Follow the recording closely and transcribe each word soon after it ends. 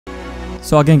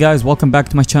So again guys, welcome back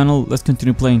to my channel. Let's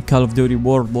continue playing Call of Duty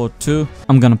World War II.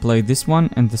 I'm gonna play this one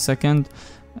and the second.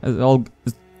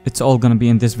 It's all gonna be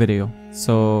in this video.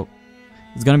 So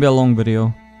it's gonna be a long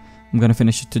video. I'm gonna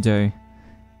finish it today.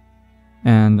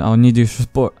 And I'll need your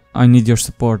support. I need your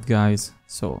support, guys.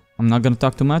 So I'm not gonna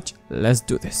talk too much. Let's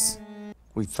do this.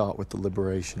 We thought with the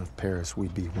liberation of Paris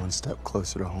we'd be one step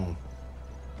closer to home.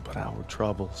 But our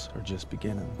troubles are just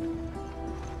beginning.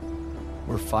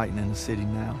 We're fighting in the city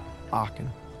now, Aachen.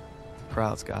 The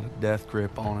crowd's got a death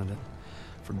grip on it, and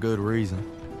for good reason.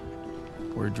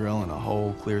 We're drilling a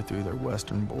hole clear through their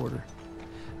western border.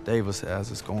 Davis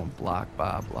has us going block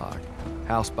by block,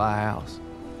 house by house.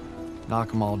 Knock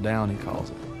them all down, he calls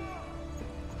it.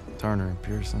 Turner and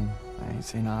Pearson, I ain't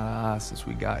seen eye to eye since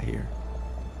we got here.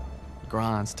 The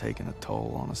grind's taking a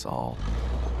toll on us all.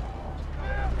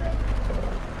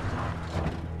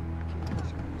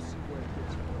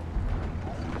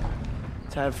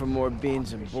 Time for more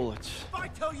beans and bullets. If I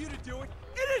tell you to do it,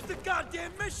 it is the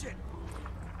goddamn mission!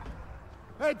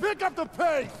 Hey, pick up the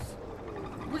pace!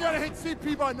 We gotta hit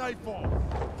CP by nightfall.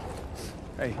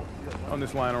 Hey, I'm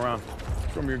just lying around.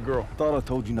 Show me your girl. Thought I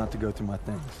told you not to go through my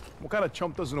things. What kind of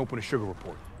chump doesn't open a sugar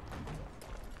report?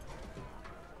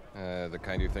 The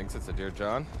kind who thinks it's a Dear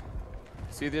John.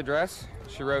 See the address?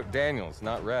 She wrote Daniels,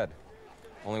 not Red.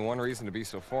 Only one reason to be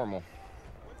so formal.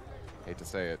 Hate to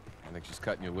say it, I think she's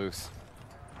cutting you loose.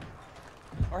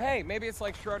 Or hey, maybe it's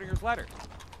like Schrodinger's letter.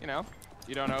 You know,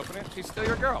 you don't open it, she's still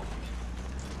your girl.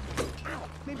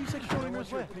 Maybe it's like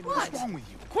Schrodinger's letter. What's wrong with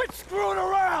you? Quit screwing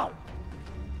around!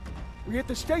 We hit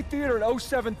the State Theater at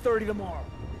 07:30 tomorrow.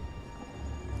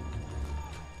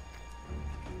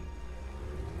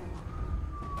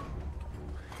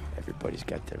 Everybody's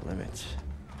got their limits.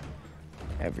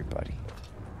 Everybody.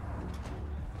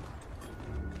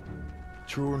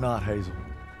 True or not, Hazel,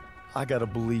 I gotta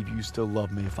believe you still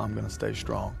love me if I'm gonna stay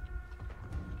strong.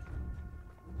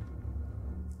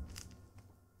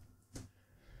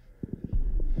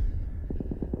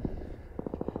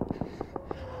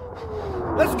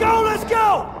 Let's go! Let's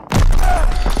go!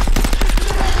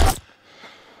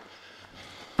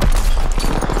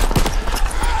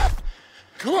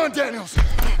 Come on, Daniels!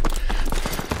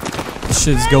 This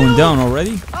shit's going down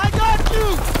already. I got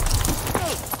you!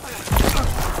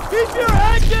 Keep your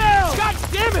head down! God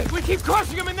damn it! We keep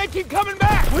crushing them and they keep coming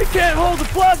back! We can't hold the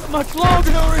plaza much longer!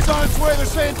 Artillery's on its way, they're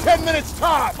saying 10 minutes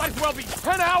top! Might as well be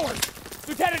 10 hours!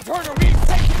 Lieutenant Turner, we need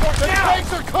tank support The now!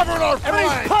 tanks are covering our Everybody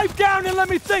flank! pipe down and let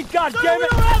me think, God damn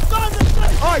it! We don't have time to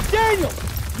think! Alright, Daniel!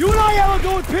 You and I have to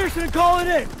go with Pearson and call it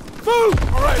in! Move!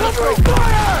 Alright, let's go!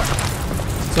 Fire!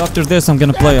 So after this, I'm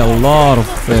gonna play a lot of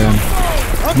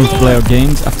multiplayer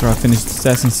games after I finish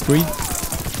Assassin's Creed.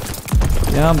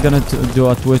 Yeah, I'm gonna do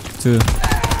a Twitch too.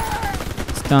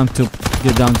 It's time to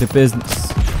get down to business.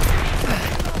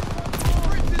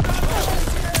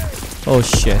 Oh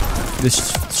shit.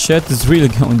 This shit is really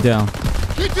going down.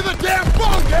 Get to the damn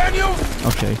phone, Daniel!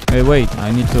 Okay. Hey, wait.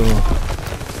 I need to...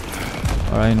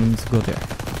 Alright, I need to go there.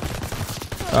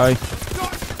 Sorry.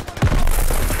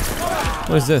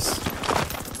 What is this?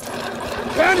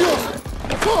 Daniels!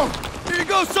 Come! Here you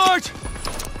go, Sarge!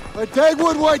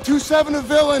 Dagwood 27 a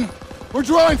villain. We're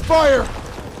drawing fire.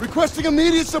 Requesting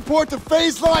immediate support to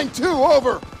phase line 2,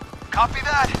 over. Copy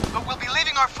that, but we'll be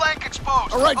leaving our flank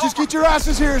exposed. Alright, just get your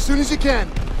asses here as soon as you can.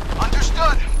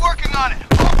 Understood. Working on it.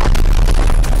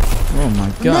 Oh my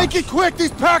god. Make it quick,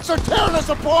 these packs are tearing us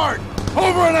apart!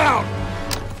 Over and out!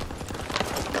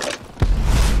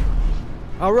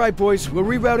 All right, boys, we're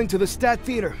rerouting to the Stat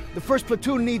Theater. The first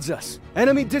platoon needs us.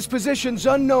 Enemy dispositions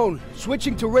unknown.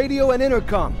 Switching to radio and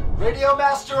intercom. Radio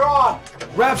master on.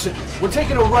 Rapson, we're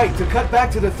taking a right to cut back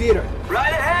to the theater.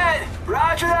 Right ahead.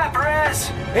 Roger that,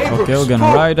 Perez. Abrams, Okay, we're gonna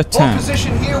move. ride a Hold tank.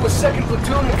 position here with 2nd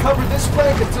platoon and cover this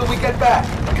flank until we get back.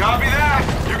 Copy that.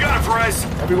 You got it, Perez.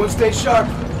 Everyone stay sharp.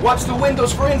 Watch the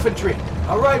windows for infantry.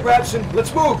 All right, Rapson,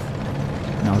 let's move.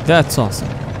 Now that's awesome.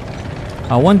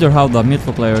 I wonder how the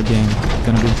multiplayer game is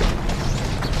gonna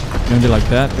be. Gonna be like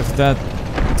that. If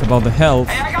it's about the health,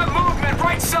 Hey, I got movement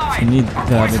right side. you need that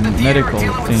Reports of the medical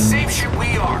theater dealing with the same thing. shit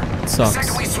we are. It sucks. The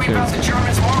second we sweep out the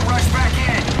Germans, we'll rush back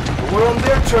in. We're on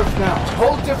their turf now.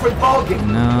 Whole different ballgame.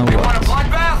 Now They want a what?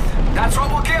 bloodbath? That's what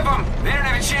we'll give them. They don't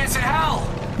have a chance in hell.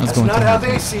 That's That's going not to how happen.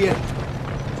 they see it.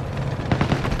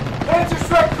 Panzer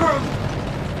strike crew.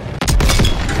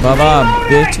 Bye-bye,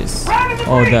 bitches.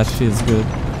 Oh, that feels good.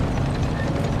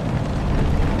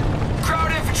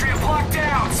 Crowd infantry have blocked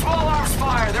down. Small arms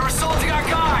fire. They're assaulting our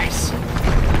guys.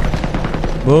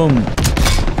 Boom.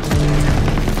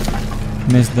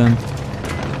 Missed them.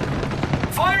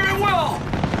 Fire at will.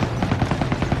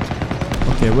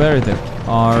 Okay, where are they?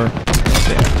 Are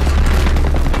there.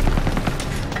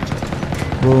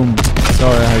 Boom.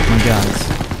 Sorry, I hate my guys.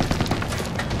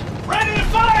 Ready to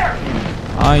fire!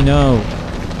 I know.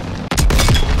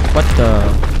 What the?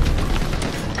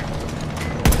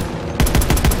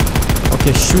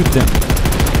 Okay, shoot them.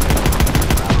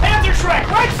 Panther Shrek,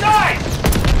 right side!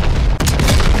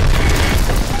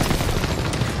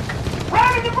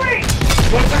 Right in the breach!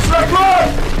 Panther Shrek,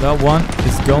 right! That one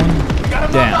is going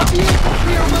down.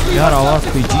 Got all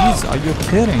RPGs? Are you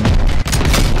kidding?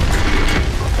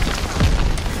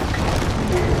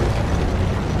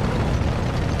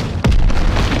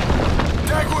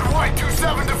 Dagwood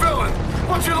 27 to Villain.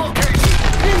 What's your location?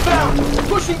 Inbound!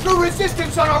 Pushing through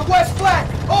resistance on our west flank!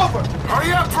 Over!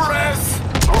 Hurry up, Perez!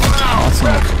 Over now!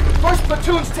 Awesome. First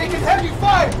platoon's taking heavy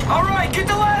fire! Alright, get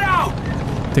the lead out!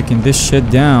 Taking this shit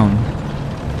down.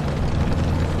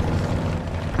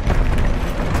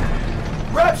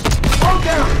 Reps, slow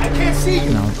down! I can't see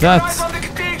you! Now that's Eyes on the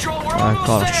cathedral, we're what I almost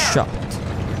call a there! shot.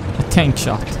 A tank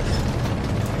shot.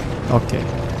 Okay.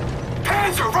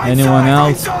 Panzer, right Anyone side,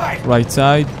 else? right side! Right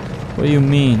side? What do you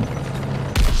mean?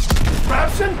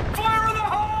 Rapson? Fire in the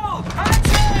hole!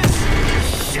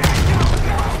 Axis! Shit!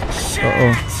 Shit!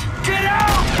 Uh-oh. Get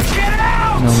out! Get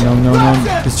out!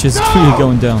 No. It's just really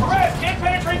going down. Perez, can't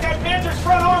penetrate that Panzer's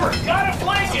front armor! Gotta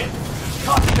flank it!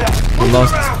 Copy that. We Move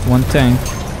lost around. one tank.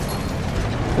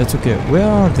 That's okay. Where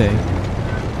are they?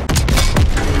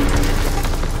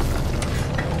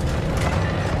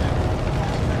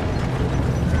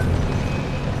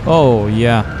 Oh,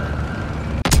 yeah.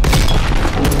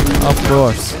 Of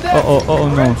course. Oh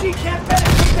no. Reggie can't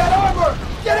penetrate that armor!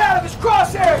 Get out of his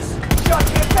crosshairs! John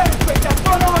can't penetrate that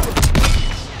front armor!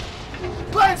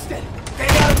 Glanston! Stay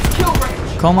out of his kill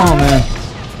range! Come on, man.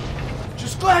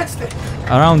 Just Glanston!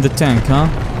 Around the tank, huh?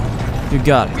 You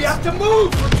got We it. have to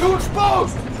move! We're too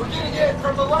exposed! We're getting in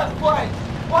from the left flank!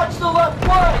 Watch the left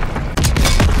flank!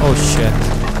 Oh, shit.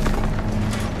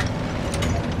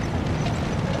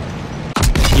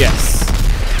 Yes.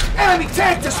 Enemy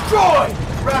tank destroyed!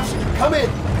 Rapson, come in!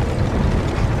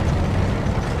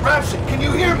 Rapson, can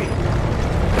you hear me?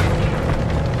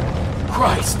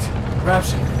 Christ!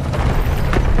 Rapson.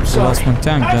 I'm We sorry. lost one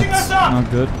tank. Patching That's us up. not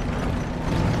good.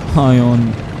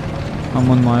 I'm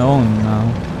on my own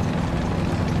now.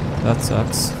 That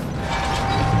sucks.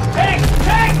 Tank!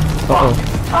 Tank! Uh-oh.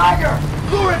 Tiger!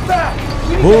 Lure it back!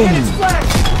 We need Boom. to hit its flank!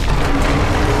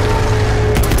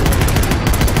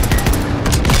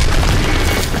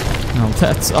 Now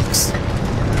that sucks.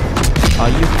 Are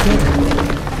you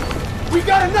kidding? We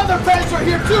got another Panzer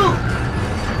here too!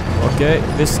 Okay,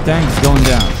 this tank's going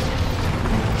down.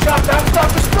 Shot down,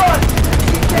 stop his front!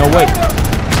 He can't No, wait.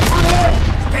 hide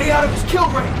him. Stay out of his kill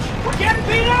range! We're getting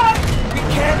beat up! We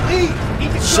can't leave! He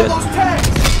can kill Shit. those tanks!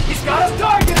 He's got us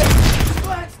targeted! Just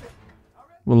glanced it.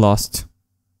 We lost.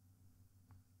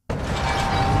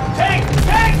 Tank!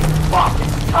 Tank! Fuck!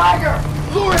 Tiger!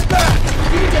 Lure it back!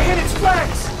 We need to hit its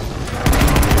flanks!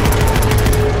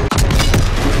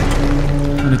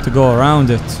 We need to go around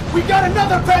it. We got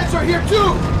another Panzer here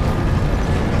too!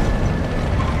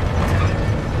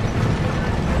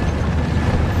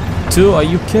 Two? Are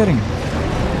you kidding?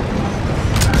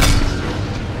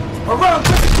 Around,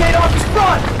 put the gate off his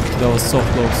front! That was so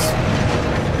close.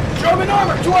 German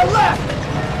armor to our left!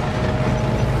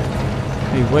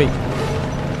 Hey, wait.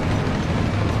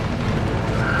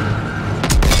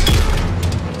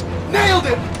 Nailed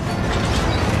it!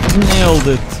 Nailed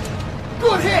it.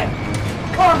 Good hit!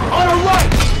 Armor on our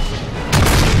right!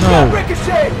 No. Got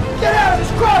Ricochet! Get out of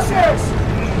his crosshairs!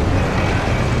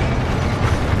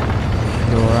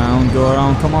 Go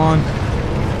around, come on.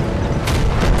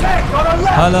 Tank on our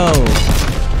left! Hello.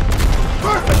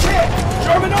 Perfect hit!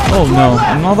 German armor Oh to no, our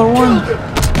left! another one? Killed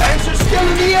him! Tanks are still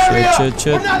in the area!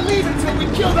 Shit. We're not leaving till we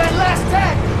kill that last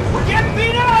tank! We're getting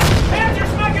beat up! Panzer's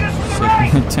smacking us from the Shit,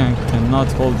 right! my tank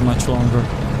cannot hold much longer.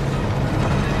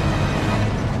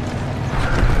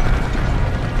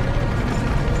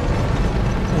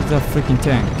 Where's that freaking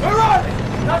tank? Where are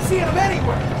they? Not seeing them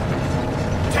anywhere!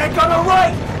 Tank on our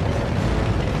right!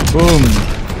 Boom.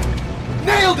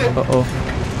 Nailed it! Uh-oh.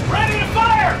 Ready to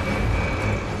fire!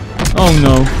 Oh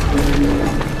no.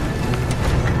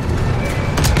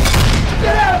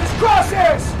 Get out of his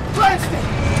crosshairs! Glanston!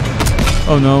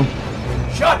 Oh no.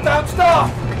 Shot bounced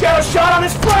off! Get a shot on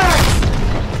his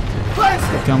flanks!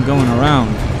 Glanston! Okay, I'm going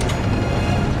around.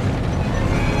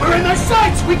 We're in their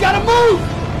sights! We gotta move!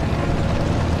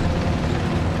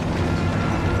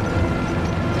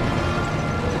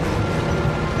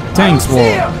 Tanks I don't see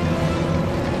war. him.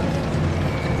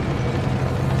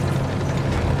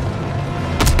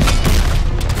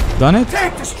 Done it?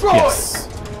 Tank destroyed! Yes.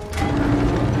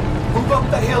 We're up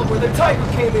the hill where the Tiger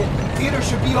came in. Theater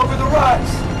should be over the rise.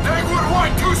 Dagwood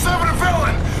White 27 to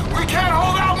Villain! We can't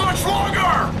hold out much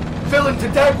longer! Villain to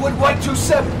Dagwood White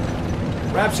 27.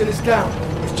 Rapson is down.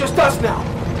 It's just us now.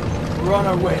 We're on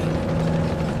our way.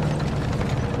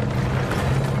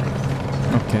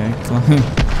 Okay, climb.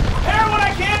 Repair what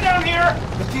I can down here!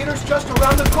 The theater's just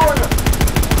around the corner.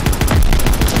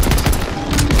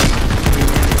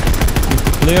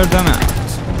 Clear them out.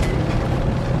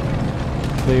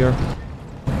 Clear.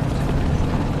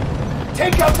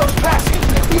 Take out those packs into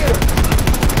the theater.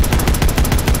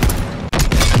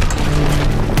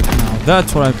 Now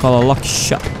that's what I call a lucky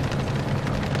shot.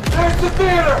 There's the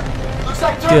theater. Looks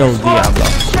like Kill Diablo.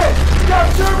 Shit. We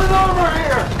got German over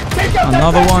here. Take out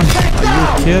Another one?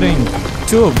 Are you kidding?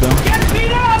 Two of them. Get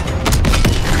beat up!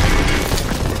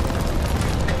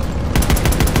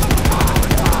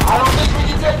 I don't think we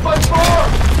can take much more.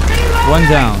 One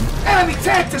down. Enemy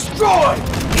tank destroyed.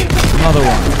 Another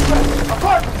one.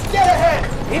 Apartments, get ahead.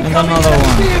 Incoming another enemy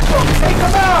one. vehicle. Take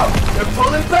them out. They're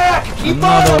pulling back. Keep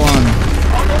Another on 'em. one.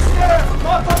 Almost there.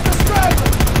 Mop up the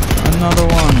stragglers. Another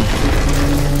one.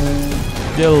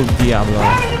 Kill Diablo.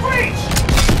 Out of the breach!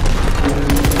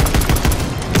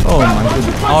 Oh my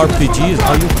goodness. RPGs,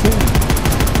 are you kidding?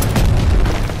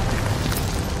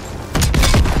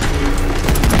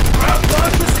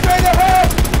 Launch is straight ahead.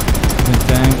 The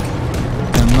tank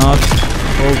cannot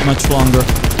hold much longer.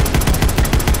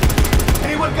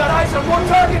 Anyone got eyes on more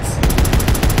targets?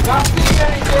 Not seeing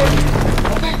anything.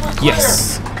 I think we're clear.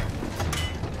 Yes.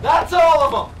 That's all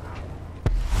of them.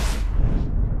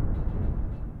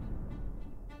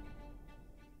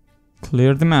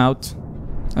 Clear them out.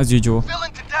 As usual.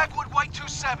 Villain to Dagwood White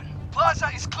 27. Plaza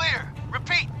is clear.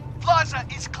 Repeat. Plaza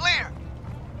is clear.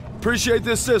 Appreciate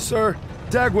this, sir.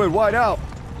 Dagwood White out.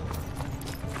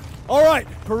 All right,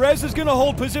 Perez is gonna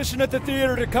hold position at the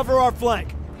theater to cover our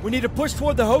flank. We need to push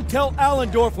toward the Hotel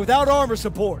Allendorf without armor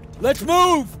support. Let's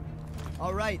move!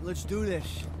 All right, let's do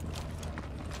this.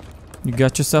 You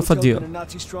got yourself a Hotel's deal. been a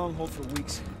Nazi stronghold for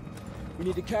weeks. We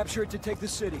need to capture it to take the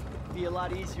city. Be a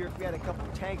lot easier if we had a couple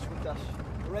tanks with us.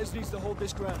 Perez needs to hold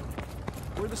this ground.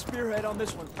 We're the spearhead on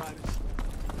this one, Private.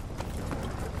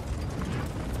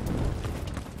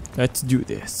 Let's do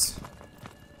this.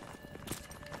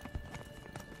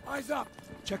 Eyes up!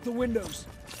 Check the windows.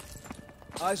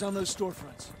 Eyes on those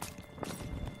storefronts.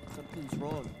 Something's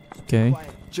wrong. Okay. Quiet.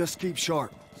 Just keep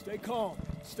sharp. Stay calm.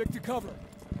 Stick to cover.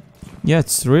 Yeah,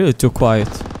 it's really too quiet.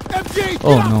 MG,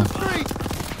 Oh no.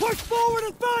 push forward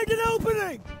and find an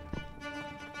opening!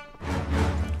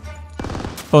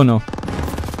 Oh no.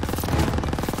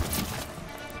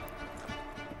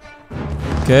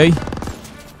 Okay.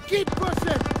 Keep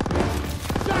pushing!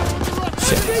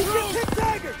 Shit.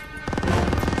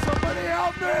 Somebody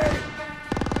help me!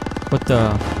 What the?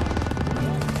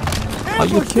 Are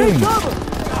you kidding me?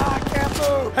 Ah, I can't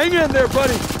move! Hang in there,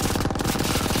 buddy.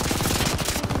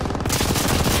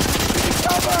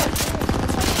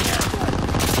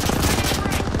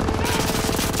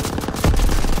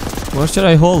 Where should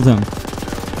I hold him?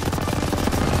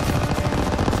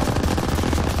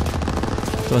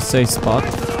 To a safe spot.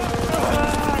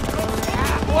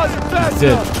 He's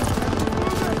dead.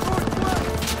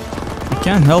 I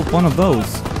can't help one of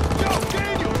those.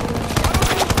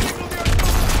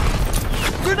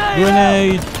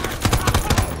 Grenade!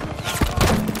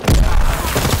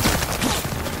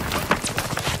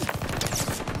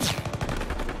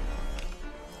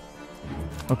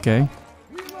 Okay.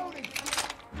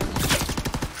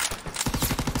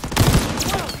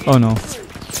 Oh no.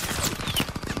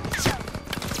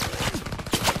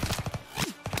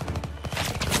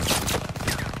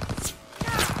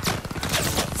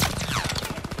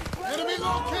 Enemy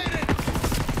located!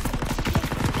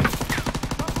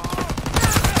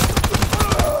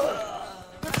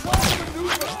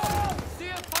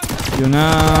 You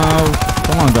now.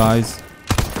 Come on, guys.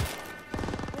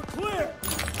 We're clear!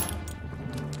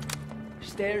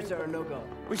 Stairs are a no-go.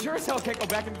 We sure as hell can't go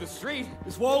back into the street.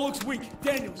 This wall looks weak.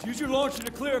 Daniels, use your launcher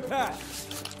to clear a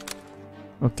path.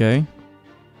 Okay.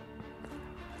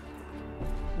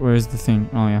 Where's the thing?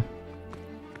 Oh yeah.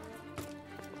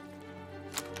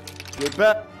 Get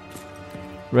back.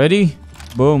 Ready?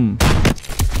 Boom.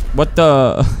 What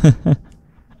the?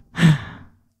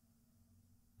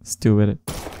 Stupid.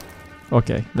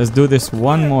 Okay, let's do this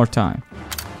one more time.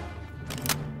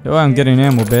 Oh, I'm getting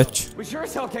ammo, bitch. We sure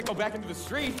as hell can't go back into the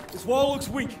street. This wall looks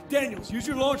weak. Daniels, use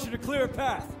your launcher to clear a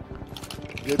path.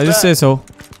 I just say so,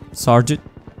 Sergeant.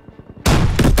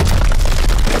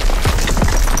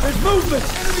 There's movement!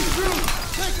 Enemy crew!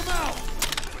 Take them out!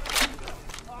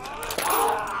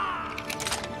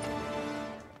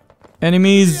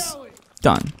 Enemies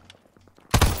done.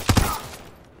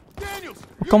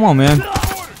 Come on, man.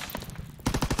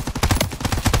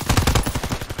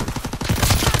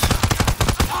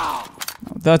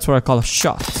 That's what I call a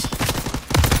shot.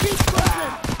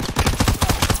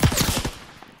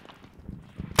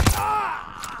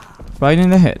 Right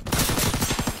in the head.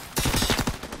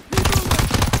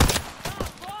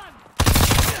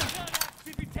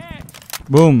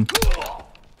 Boom.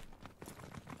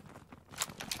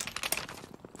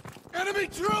 Enemy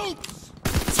troops!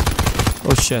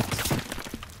 Oh shit.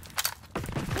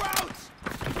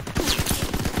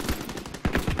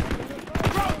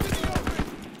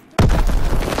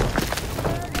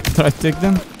 Did I take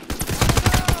them?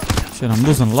 Shit, I'm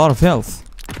losing a lot of health.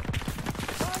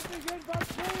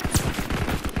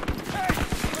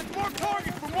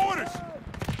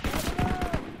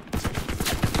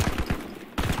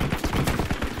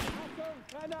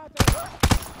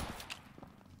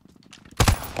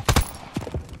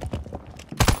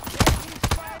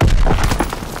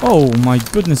 Oh my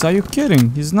goodness, are you kidding?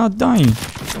 He's not dying.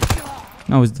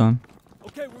 Now he's done.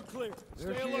 Okay, we're clear.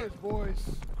 There Stay she alert. is, boys.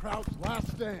 Kraut's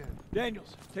last stand.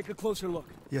 Daniels, take a closer look.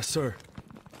 Yes, sir.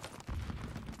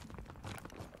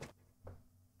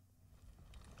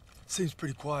 Seems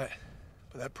pretty quiet,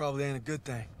 but that probably ain't a good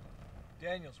thing.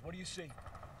 Daniels, what do you see?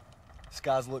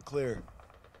 Skies look clear.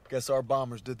 Guess our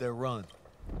bombers did their run.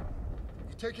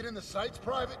 You taking in the sights,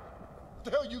 Private? What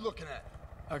the hell you looking at?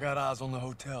 I got eyes on the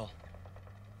hotel.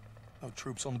 No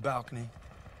troops on the balcony.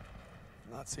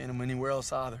 Not seeing them anywhere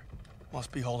else either.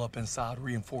 Must be holed up inside,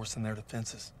 reinforcing their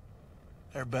defenses.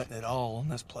 They're betting it all on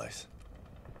this place.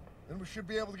 Then we should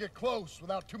be able to get close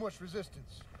without too much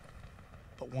resistance.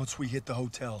 But once we hit the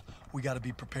hotel, we gotta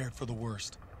be prepared for the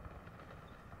worst.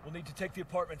 We'll need to take the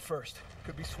apartment first.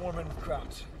 Could be swarming with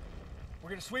crowds. We're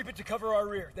gonna sweep it to cover our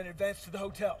rear, then advance to the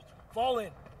hotel. Fall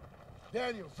in.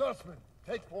 Daniel, Zussman,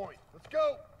 take point. Let's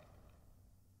go!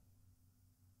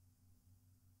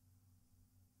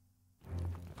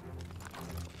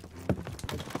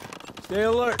 Stay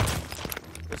alert.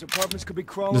 Those apartments could be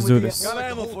crawling Let's with do the this. Got Got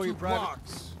ammo the whole for you, 2 Private.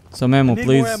 blocks. Some ammo, Need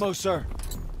please. more ammo, sir.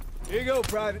 Here you go,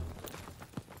 Private.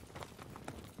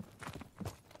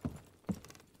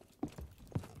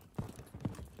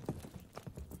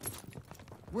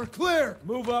 We're clear!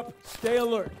 Move up. Stay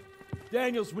alert.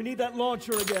 Daniels, we need that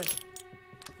launcher again.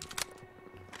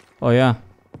 Oh yeah.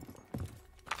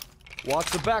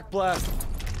 Watch the back blast.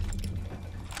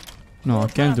 No, I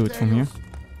can't do it from here.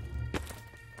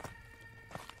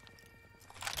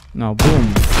 No,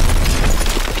 boom.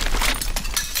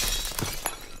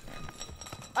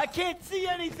 I can't see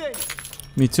anything!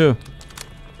 Me too.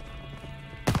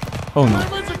 Oh no.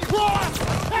 Diamonds across!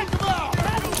 Take them out!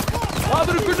 Lob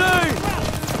it a grenade!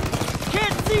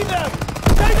 Can't see them!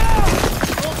 Stay down!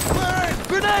 Don't clear it!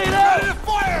 Grenade out! Ready to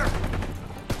fire!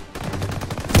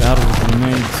 Got the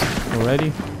grenades already.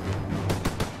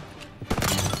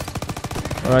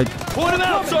 Alright, Point them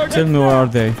out, Sergeant! tell me where are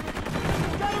they?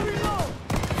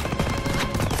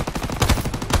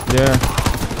 There.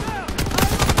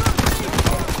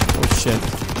 Oh shit.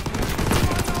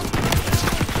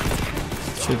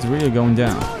 Shit's really going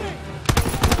down.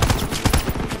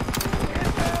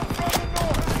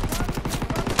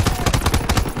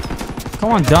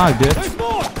 Come on, die, bitch. There's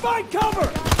more! Find cover!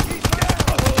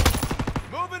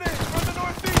 Moving in from the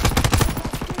northeast!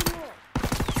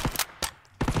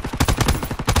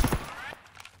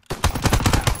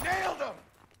 Nailed him!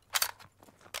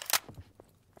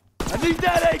 I need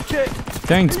that aid kit!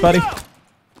 Thanks, buddy.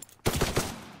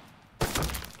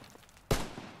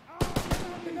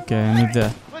 Okay, I need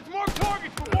that. Let's mark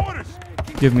targets for orders!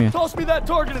 Give me it. Toss me that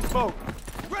targeting smoke!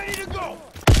 Ready to go!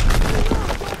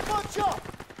 Bunch up!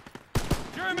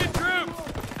 German troops!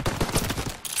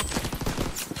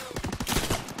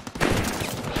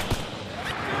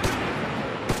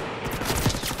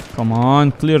 Come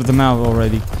on, clear them out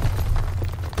already.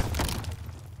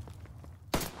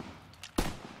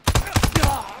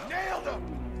 Nailed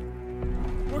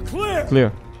him! We're clear!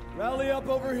 Clear. Rally up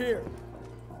over here.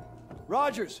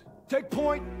 Rogers, take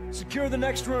point, secure the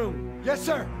next room. Yes,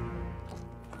 sir!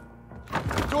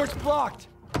 The door's blocked.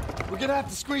 We're gonna have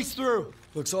to squeeze through.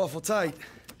 Looks awful tight.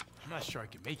 I'm not sure I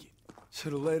can make it.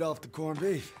 Should have laid off the corned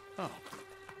beef.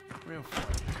 Real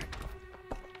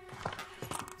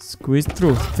Squeeze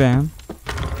through, fam.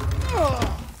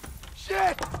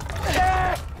 Shit!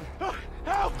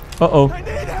 Help! Uh-oh. I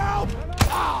need help!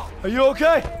 Are you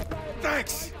okay?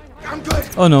 Thanks! I'm good!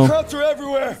 Oh no. Krauts are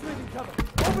everywhere!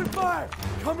 Open fire!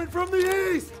 Coming from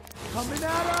the east! Coming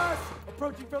at us!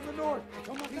 Approaching from the north!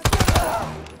 Come on,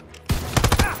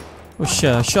 Oh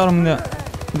shit, I shot him in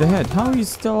the head. How is he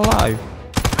still alive?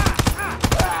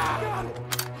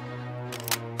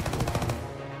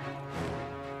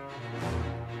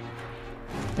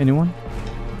 Anyone?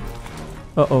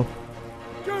 Uh-oh.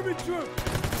 German troops!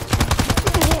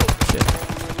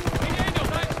 Shit.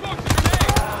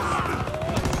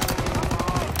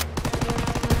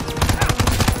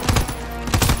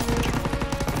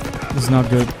 This is not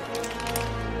good.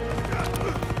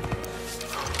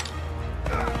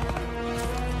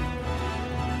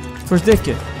 First aid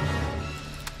kit.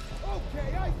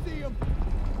 Okay, I see him.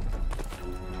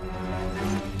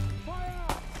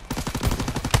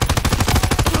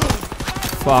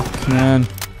 Fuck, man.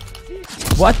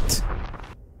 What?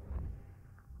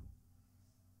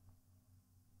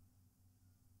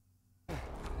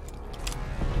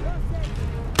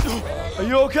 Are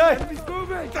you okay?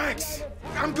 Thanks.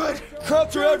 I'm good.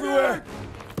 Cops are everywhere!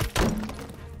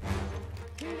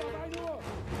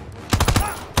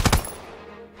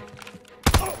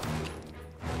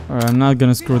 Alright, I'm not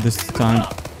gonna screw this time.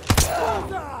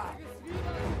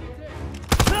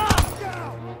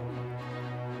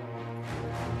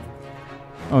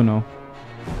 Oh no.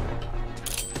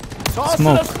 Toss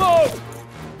Smoke. the smoke!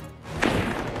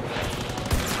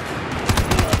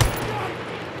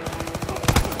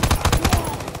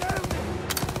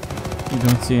 You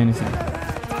don't see anything.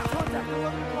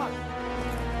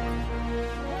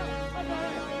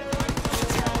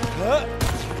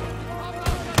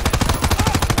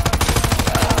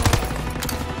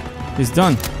 He's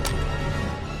done.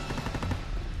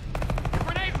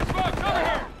 Grenade and smoke, cover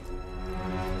here!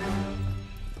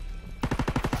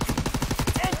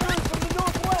 Entering from the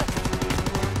northwest!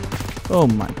 Oh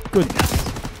my goodness.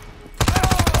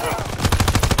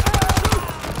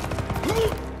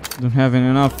 Don't have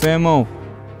enough ammo.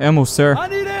 Ammo, sir. I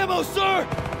need ammo, sir!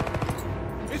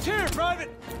 It's here, Private!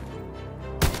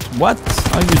 What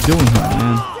are you doing here,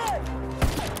 man?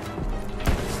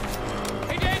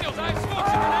 Hey, Daniels, I have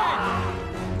smokes and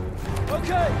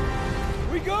grenades! Okay,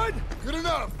 we good? Good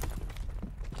enough.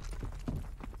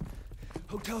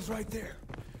 Hotel's right there.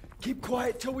 Keep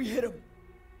quiet till we hit him.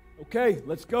 Okay,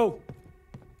 let's go.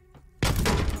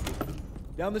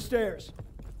 Down the stairs.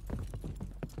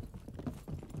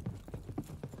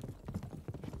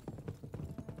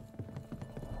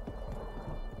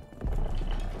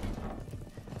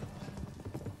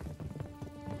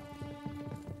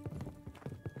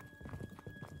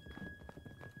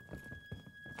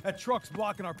 That truck's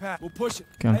blocking our path. We'll push it.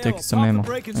 Okay, I'm Hey, taking some pop the ammo.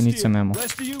 brake and I need steer. some ammo.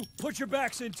 Rest of you, put your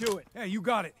backs into it. Hey, you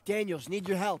got it. Daniels, need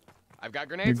your help. I've got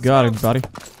grenades. You and got it, smokes. buddy.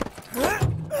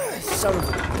 Son of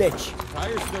a bitch.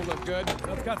 Tires still look good.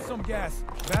 I've got some gas.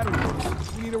 Battery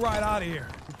works. We need a ride out of here.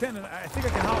 Lieutenant, I think I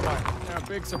can hotwire. Yeah,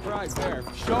 big surprise there.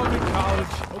 Show me college.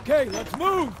 Okay, let's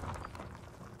move.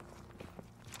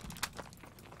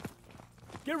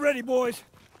 Get ready, boys.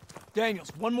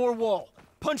 Daniels, one more wall.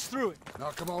 Punch through it.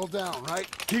 Knock them all down, right?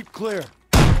 Keep clear.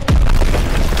 Push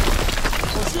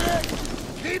it.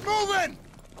 Keep moving.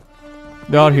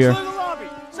 They're out here. Clear the lobby.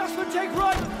 Sussman, take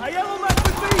right. Aiello left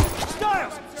with me.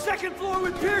 Stiles, second floor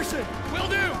with Pearson. Will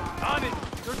do! On it!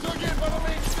 They're dug in by the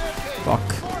main staircase. Fuck.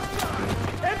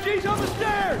 MG's on the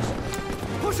stairs.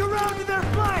 Push around to their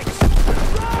flanks.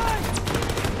 Right.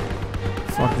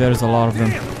 Fuck, there's a lot of them.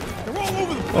 They're all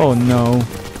over the place. Oh no.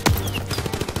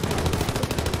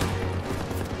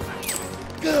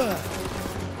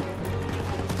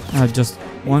 I have just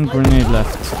one grenade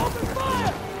left. Open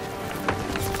fire.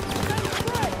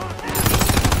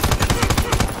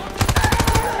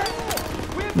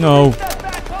 No. That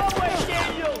back hallway,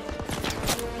 Daniels!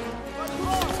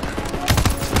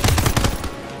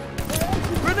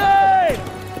 Grenade.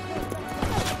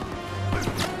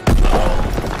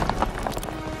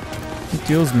 It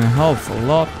deals my health a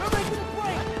lot.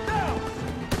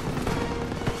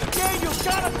 Daniels,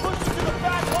 gotta push to the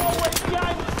back hallway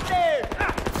behind the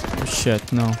stairs! Oh,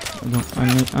 shit, no. I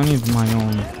don't. I need my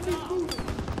own.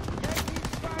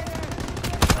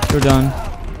 You're done.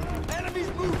 Enemies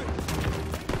moving.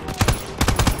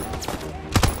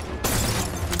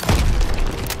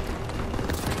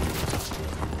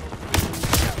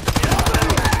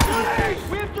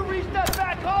 We have to reach that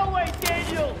back hallway,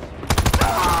 Daniels!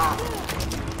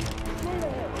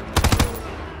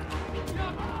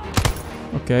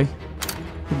 Okay.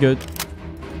 We're good.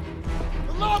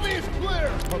 The lobby is clear.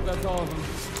 Hope that's all of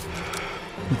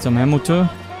them. Need some ammo too.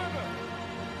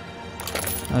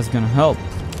 That's gonna help.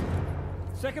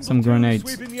 Second Some platoon grenades.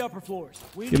 sweeping the upper floors.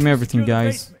 We Give need me to everything, secure the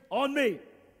guys. basement. On me.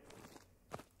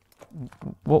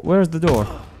 Where's the door?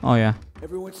 Oh yeah.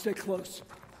 Everyone stay close.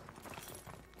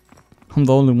 I'm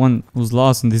the only one who's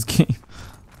lost in this game.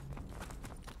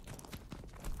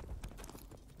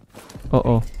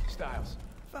 Uh-oh. Styles,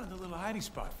 found a little hiding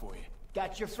spot for you.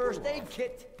 Got your first aid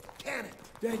kit.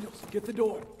 Daniels, get the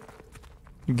door.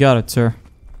 You got it, sir.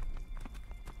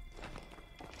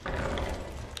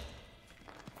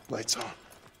 Lights on.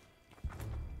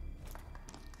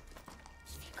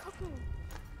 Gucken.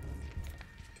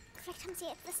 Vielleicht haben sie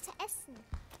etwas zu essen.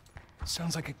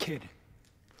 Sounds like a kid.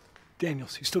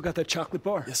 Daniels, you still got that chocolate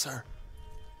bar? Yes, sir.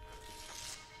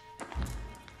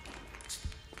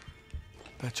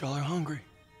 Bet y'all are hungry.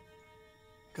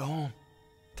 Go home.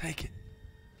 Take it.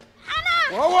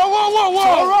 Whoa, whoa, whoa, whoa, whoa! It's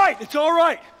all right! It's all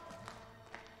right!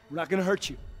 We're not gonna hurt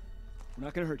you. We're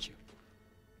not gonna hurt you.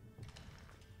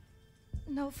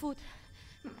 No food.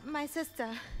 My sister.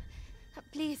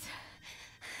 Please.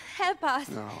 Help us.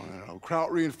 No.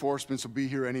 Kraut reinforcements will be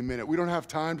here any minute. We don't have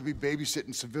time to be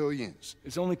babysitting civilians.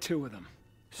 There's only 2 of them.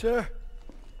 Sir,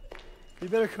 you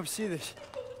better come see this.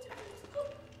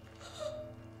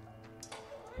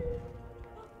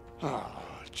 Oh,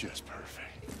 just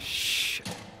perfect. Shh.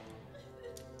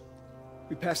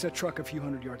 We passed that truck a few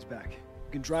hundred yards back.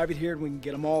 We can drive it here and we can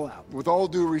get them all out. With all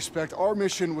due respect, our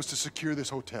mission was to secure this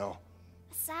hotel.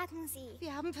 Was sagen Sie?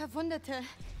 Wir haben Verwundete.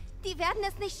 Die werden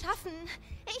es nicht schaffen.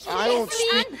 Ich I will don't sie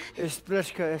an. Ich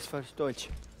spreche etwas Deutsch.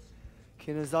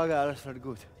 Keine Sorge, alles wird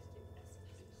gut.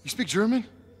 You speak German?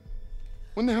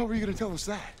 When the hell were you gonna tell us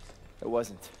that? It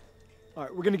wasn't. All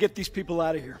right, we're gonna get these people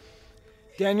out of here.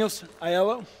 Daniels,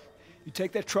 Aiello, you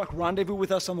take that truck, rendezvous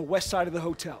with us on the west side of the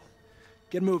hotel.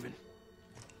 Get moving.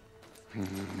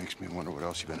 Makes me wonder what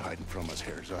else you've been hiding from us,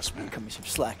 Herr Zussman. Cut me some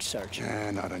slack,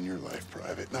 Sergeant. Not on your life,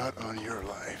 Private. Not on your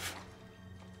life.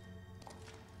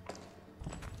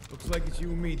 Looks like it's you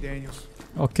and me, Daniels.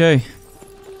 Okay.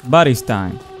 Buddy's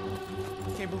time.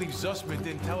 Can't believe Zussman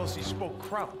didn't tell us he spoke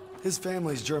Kraut. His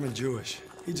family's German-Jewish.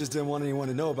 He just didn't want anyone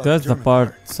to know about That's the the German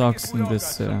part sucks We in all this.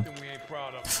 got something we ain't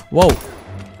proud of. Whoa.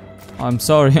 I'm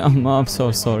sorry. I'm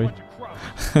so sorry.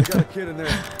 We got a kid in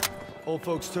there. Old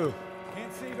folks, too.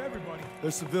 Can't save everybody.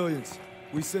 They're civilians.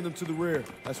 We send them to the rear.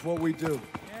 That's what we do.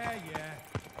 Yeah.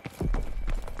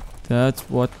 That's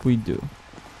what we do.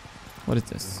 What is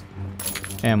this?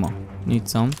 Ammo. Need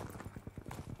some. There's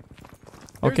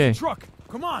Okay. the truck.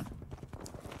 Come on.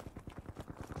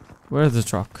 Where's the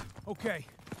truck? Okay.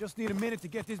 Just need a minute to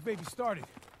get this baby started.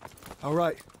 All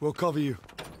right, we'll cover you.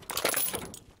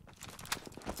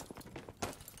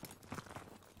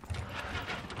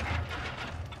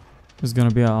 There's gonna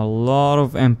be a lot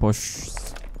of ambush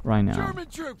right now. German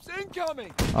troops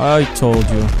incoming! I told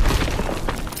you.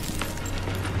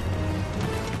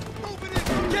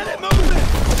 Get it moving!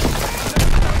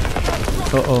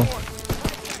 Uh-oh.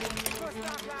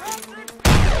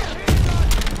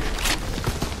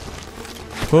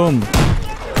 Boom.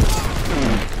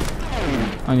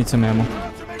 I need some ammo.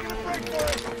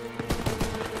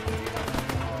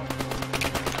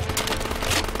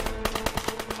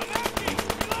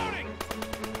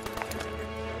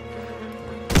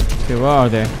 Okay, where are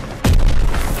they?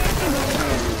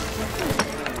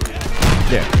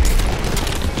 There.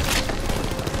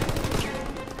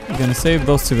 I'm gonna save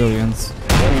those civilians.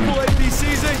 Multiple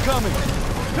APCs incoming!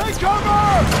 Take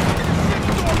cover!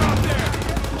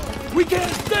 We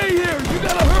can't stay here! You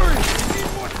gotta hurry! We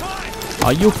need more time!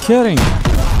 Are you kidding?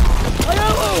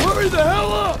 Aiello, hurry the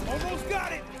hell up! Almost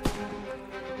got it.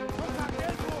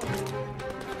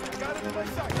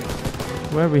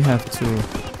 Where we have to?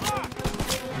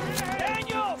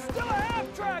 Daniel, still a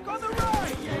half track on the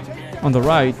right. On the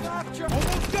right.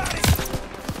 Almost got it.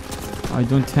 I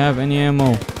don't have any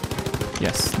ammo.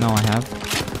 Yes, now I have.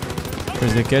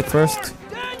 Where's the kid first?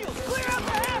 Daniel, clear out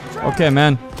the half track. Okay,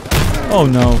 man. Oh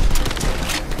no.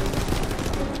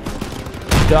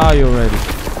 Die already.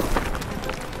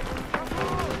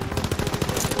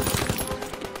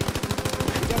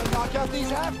 We gotta knock out these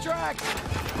half tracks!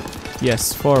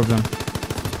 Yes, 4 of them.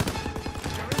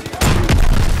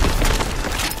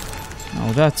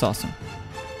 Oh, that's awesome.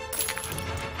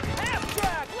 Half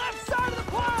track, left side of the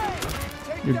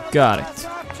plane. You got it.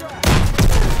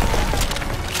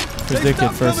 Where's the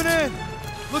kid first? Coming in!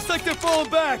 Looks like they're falling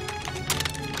back!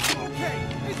 Okay,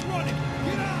 it's running.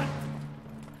 Get on.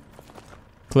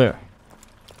 Clear.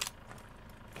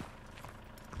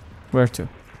 Where to?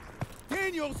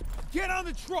 Daniels, get on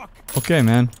the truck. Okay,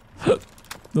 man.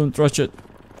 Don't rush it.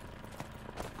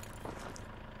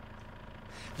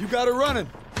 You got it running!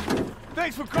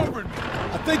 Thanks for covering me.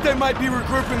 I think they might be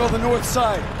regrouping on the north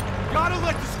side. Gotta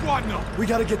let the squad know. We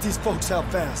gotta get these folks out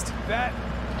fast. That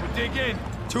would dig in.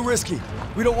 Too risky.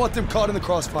 We don't want them caught in the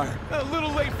crossfire. A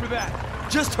little late for that.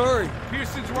 Just hurry.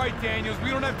 Pearson's right, Daniels.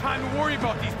 We don't have time to worry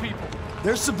about these people.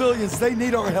 They're civilians. They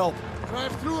need our help.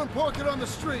 Drive through and park it on the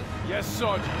street. Yes,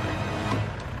 Sergeant.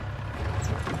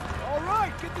 All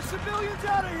right, get the civilians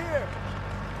out of here.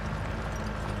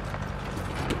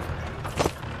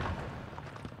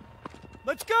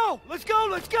 Let's go! Let's go!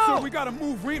 Let's go! So we gotta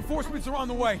move. Reinforcements are on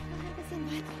the way. denn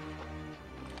weiter?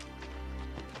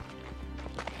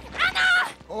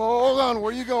 Oh, hold on.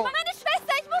 Where you going? Meine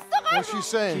Schwester, ich muss zurück! What's she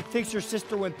saying? She thinks your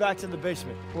sister went back to the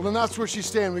basement. Well, then that's where she's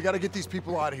staying. We gotta get these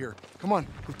people out of here. Come on.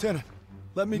 Lieutenant,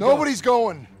 let me Nobody's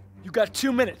going. You got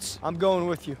 2 minutes. I'm going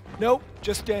with you. Nope,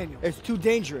 just Daniel. It's too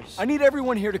dangerous. I need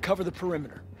everyone here to cover the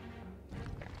perimeter.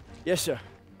 Yes, sir.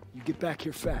 You get back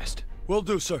here fast. Will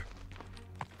do, sir.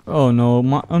 Oh no,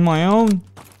 on my own?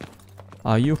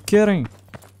 Are you kidding?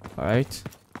 Alright.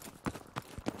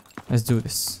 Let's do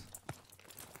this.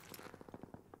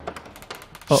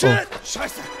 Uh-oh.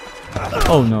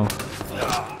 Oh no.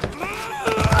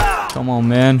 Come on,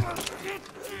 man.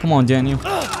 Come on, Daniel.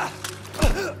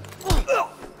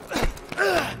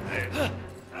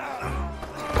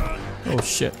 Oh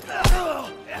shit.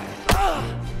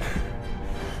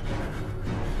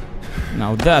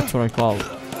 Now that's what I call it.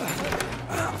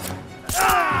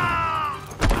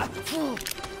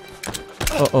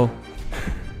 Uh-oh.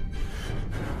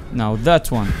 Now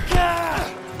that one.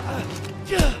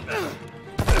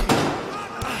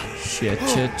 Shit,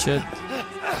 shit, shit.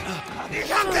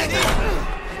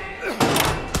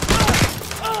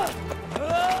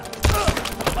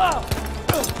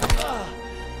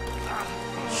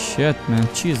 Shit, man.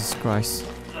 Jesus Christ.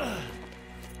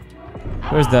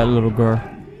 Where's that little girl?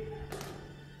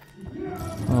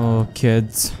 Oh,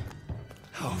 kids.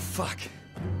 Oh, fuck.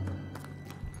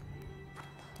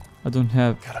 I don't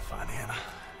have Gotta find Anna.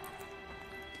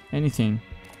 anything.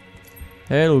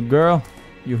 Hey, little girl.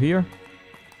 You here?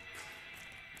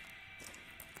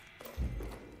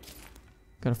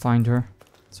 Gotta find her.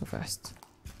 So fast.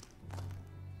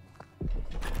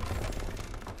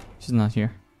 She's not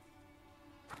here.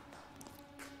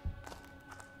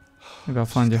 Maybe I'll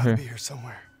find her Gotta here. be here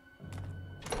somewhere.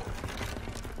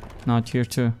 Not here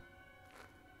too.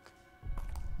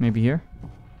 Maybe here?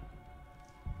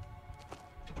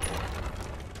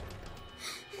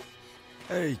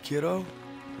 Hey, kiddo.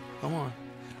 Come on.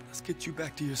 Let's get you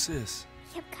back to your sis.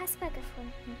 Ich habe Kasper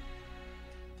gefunden.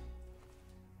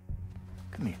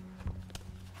 Come here.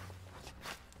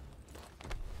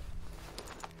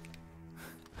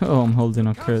 Oh, I'm holding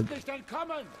a kid.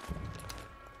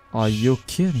 Are you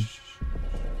kidding?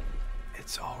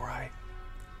 It's all right.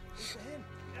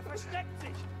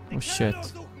 Oh shit.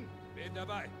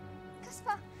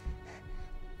 Kasper!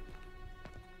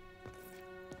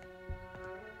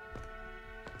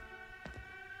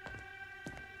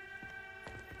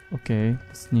 Okay,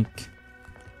 sneak.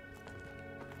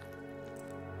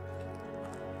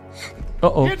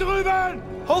 Uh-oh. Hier drüben!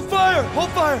 Hold fire! Hold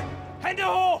fire! Hände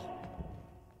hoch!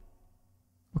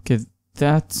 Okay,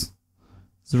 that's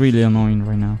really annoying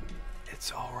right now.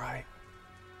 It's all right.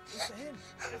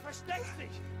 Versteckt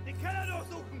sich! Den Keller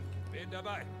durchsuchen! Bin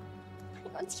dabei.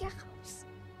 Bring uns hier raus.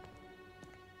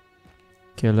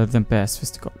 Okay, let them pass,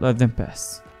 Fistico. Let them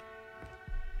pass.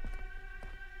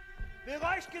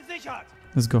 Bereich gesichert!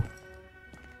 Let's go.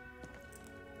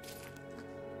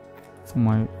 For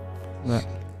my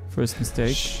first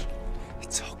mistake. Shh.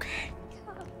 It's okay.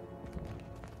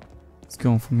 Let's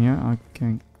go from here. I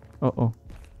can. Uh-oh.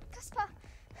 Kasper!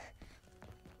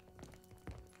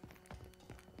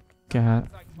 Okay,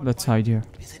 let's hide here.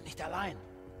 Wir sind nicht allein.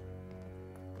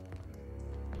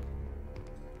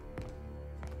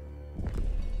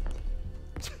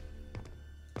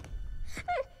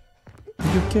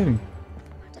 Are you kidding?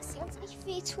 Dass sie uns nicht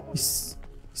wehtun. He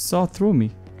saw through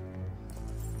me.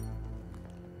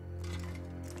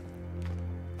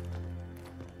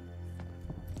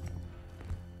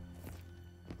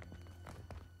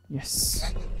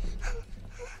 Yes.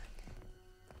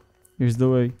 Here's the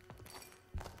way.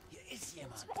 Hier ist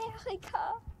jemand. Zu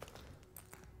Erika.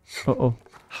 Uh-oh.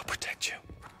 I'll protect you.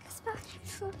 Kasper,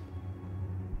 Hilfe.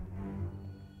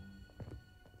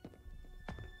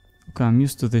 Okay, I'm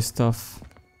used to this stuff.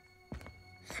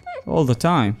 All the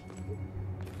time.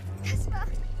 Kasper,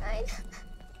 nein.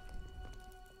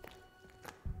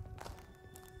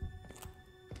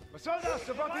 Was soll das?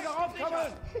 Sofort wieder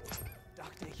raufkommen!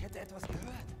 Dachte, ich hätte etwas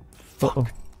gehört. Uh-oh.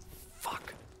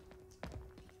 Fuck.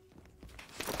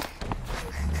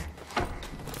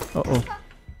 Uh-oh.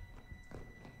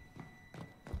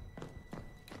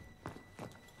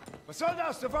 Was soll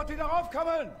das? Sofort wieder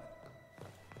raufkommen!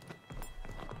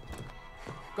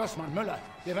 Gossmann, Müller,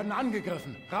 wir werden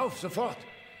angegriffen. Rauf, sofort.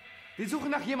 Wir suchen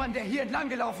nach jemandem, der hier entlang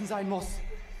gelaufen sein muss.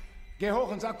 Geh hoch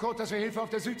und sag Kurt, dass wir Hilfe auf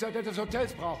der Südseite des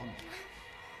Hotels brauchen.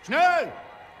 Schnell!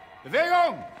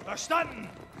 Bewegung! Verstanden!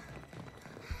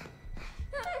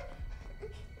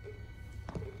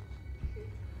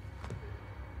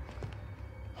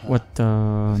 What the?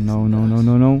 No, no, no,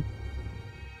 no, no.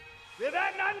 Wir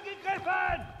werden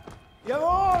angegriffen!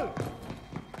 Jawohl!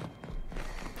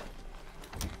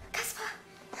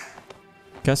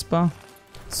 Caspar.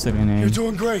 Serenade. You're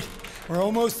doing great. We're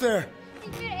almost there.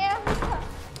 Ich will Erika.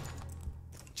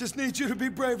 Just need you to be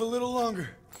brave a little longer.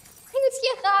 Bring uns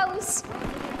hier raus.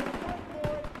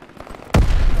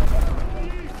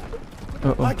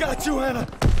 I got you, Anna.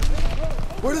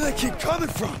 Where do they keep coming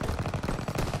from?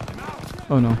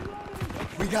 Oh no.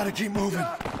 We gotta keep moving.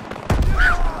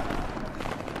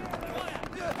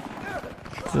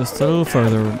 Just a little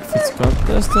further, Fitzcott.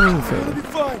 Just a little further. Be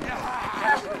fine.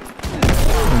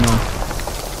 Oh no.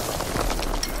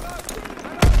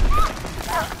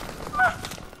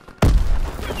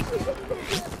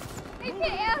 Ich will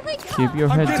Erika. Keep your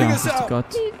head down,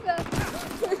 Fitzcott.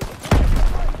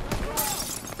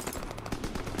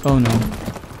 Oh no.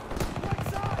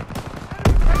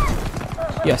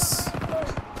 Yes.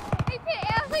 Ich will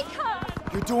Erika.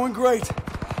 You're doing great.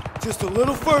 Just a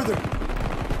little further.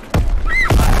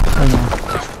 Oh no.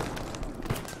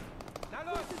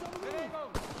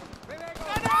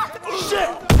 Shit!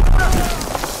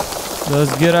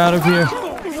 Let's get out of here.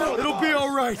 It'll be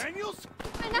all right.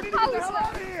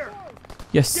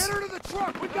 Yes. Get her to the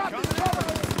truck. We got this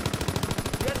covered.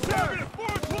 Yes, sir. At 4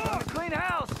 o'clock. Clean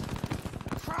house.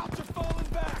 Krauts are falling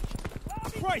back.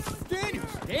 Christ,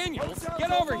 Daniels. Daniels,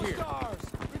 get over here.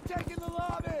 We're taking the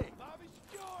lobby.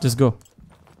 Just go.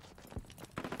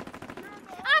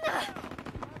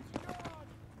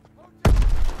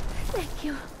 Thank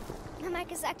you. Mama hat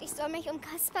gesagt, ich soll mich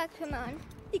Caspar kümmern.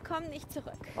 Die kommen nicht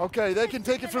zurück. Okay, they can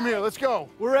take it from here. Let's go.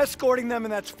 We're escorting them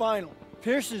and that's final.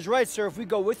 Pearson's right, sir. If we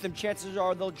go with them, chances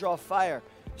are they'll draw fire.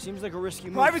 Seems like a risky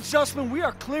move. Private Sussman, we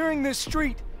are clearing this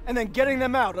street and then getting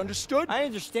them out, understood? I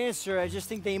understand, sir. I just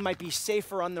think they might be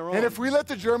safer on their own. And if we let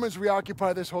the Germans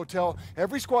reoccupy this hotel,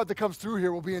 every squad that comes through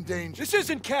here will be in danger. This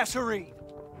isn't Kasserine.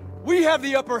 We have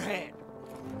the upper hand.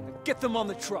 Get them on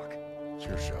the truck. It's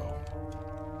your show.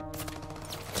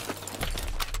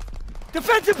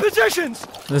 Defensive positions!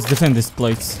 Let's defend this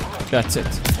place. That's it.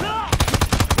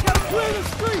 Gotta clear the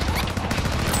street!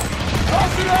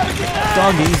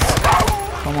 Doggies.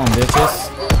 Come on, bitches.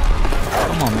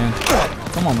 Come on, man.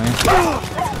 Come on, man.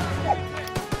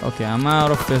 Okay, I'm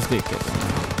out of this ticket.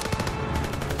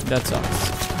 That sucks.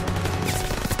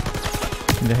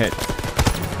 In the head.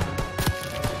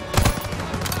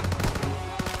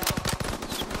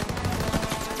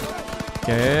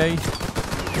 Okay.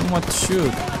 Too much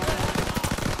shoot.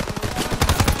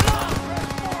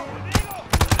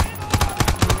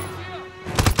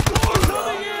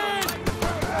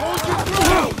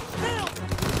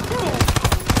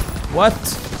 What?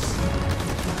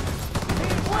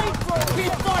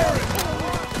 Keep firing.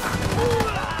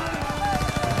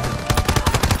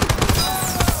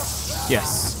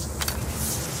 Yes.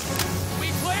 We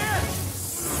clear?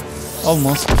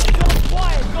 Almost.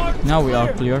 Now we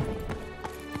are clear.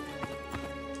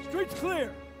 Street's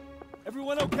clear.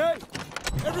 Everyone okay?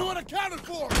 Everyone accounted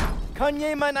for. Kann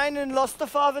jemand einen Laster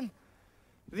fahren?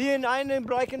 Wir in einen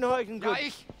Breckenhäusen. Ja,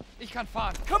 ich kann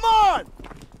fahren. Come on!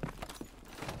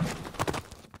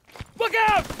 Look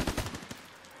out!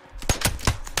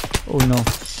 Oh no.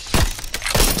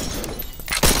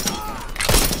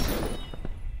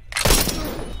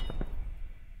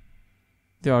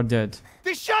 They are dead.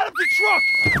 They shot up the truck!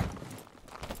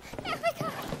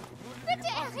 Erika! Bitte,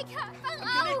 Erika! Wach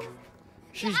auf!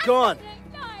 She's gone.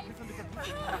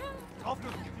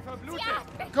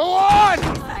 Go on!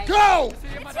 Go!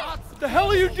 What the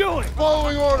hell are you doing?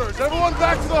 Following orders. Everyone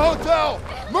back to the hotel.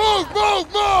 Move,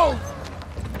 move, move!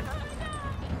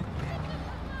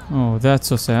 Oh, that's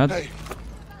so sad. Hey,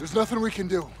 there's nothing we can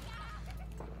do.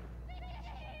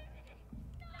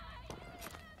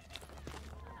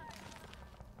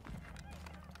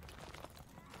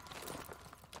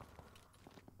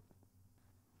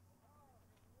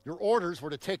 Your orders were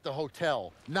to take the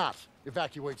hotel, not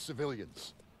evacuate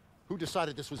civilians. Who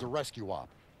decided this was a rescue op?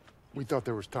 We thought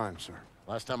there was time, sir.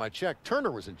 Last time I checked,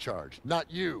 Turner was in charge, not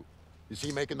you. Is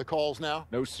he making the calls now?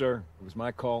 No, sir. It was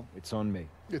my call. It's on me.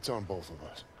 It's on both of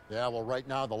us. Yeah, well, right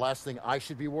now, the last thing I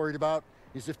should be worried about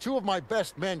is if 2 of my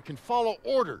best men can follow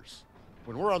orders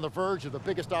when we're on the verge of the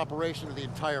biggest operation of the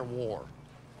entire war.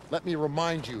 Let me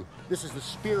remind you, this is the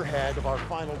spearhead of our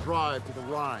final drive to the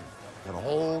Rhine. Got a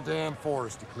whole damn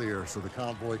forest to clear so the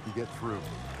convoy can get through.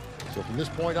 So from this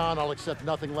point on, I'll accept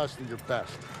nothing less than your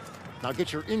best. Now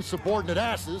get your insubordinate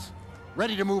asses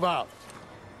ready to move out.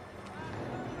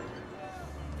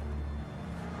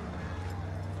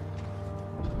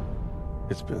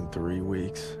 It's been 3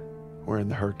 weeks. We're in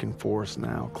the Hurtgen Forest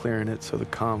now, clearing it so the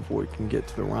convoy can get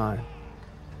to the Rhine.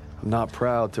 I'm not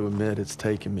proud to admit it's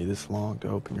taken me this long to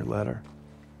open your letter.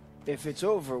 If it's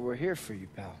over, we're here for you,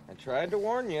 pal. I tried to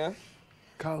warn you.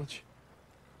 College.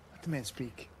 Let the man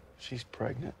speak. She's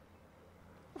pregnant.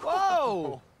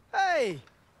 Whoa! Hey,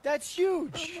 that's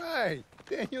huge. All right.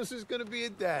 Daniels is gonna be a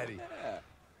daddy. Yeah.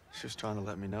 She was trying to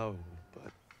let me know,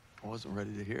 but I wasn't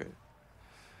ready to hear it.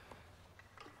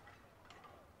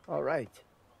 All right.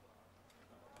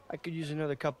 I could use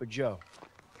another cup of joe.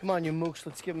 Come on, you mooks,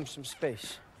 let's give him some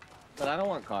space. But I don't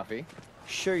want coffee.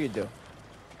 Sure you do.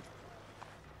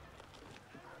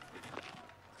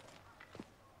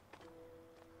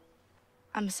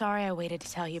 I'm sorry I waited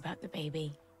to tell you about the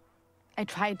baby. I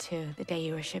tried to the day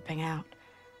you were shipping out.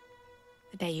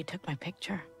 The day you took my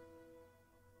picture.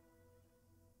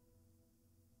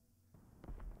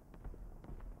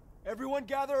 Everyone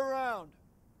gather around.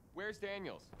 Where's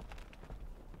Daniels?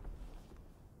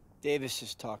 Davis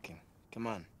is talking. Come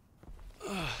on.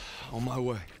 On my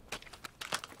way.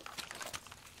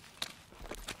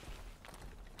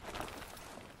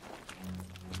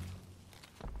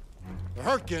 The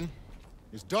Hurtgen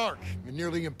is dark and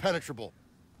nearly impenetrable.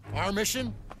 Our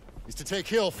mission is to take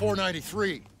Hill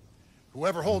 493.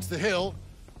 Whoever holds the hill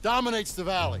dominates the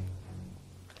valley.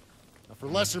 Now, for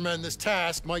lesser men, this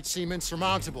task might seem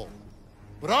insurmountable.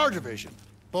 But our division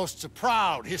boasts a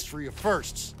proud history of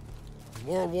firsts. In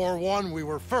World War I, we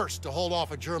were first to hold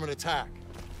off a German attack.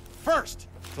 First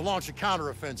to launch a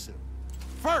counteroffensive.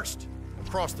 First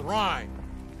across the Rhine.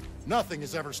 Nothing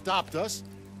has ever stopped us,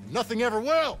 and nothing ever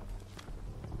will.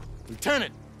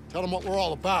 Lieutenant, tell them what we're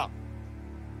all about.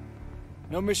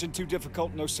 No mission too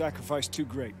difficult, no sacrifice too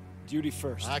great. Duty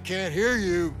first. I can't hear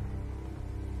you.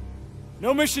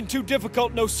 No mission too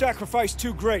difficult, no sacrifice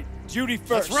too great. Duty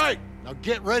first. That's right. Now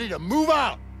get ready to move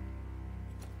out.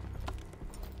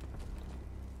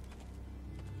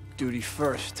 Duty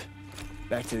first.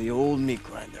 Back to the old meat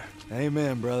grinder.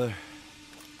 Amen, brother.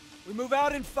 We move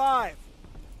out in 5.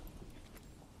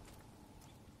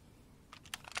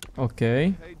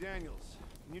 Okay. Hey, Daniels,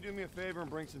 can you do me a favor and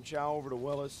bring some chow over to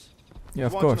Willis? Yeah,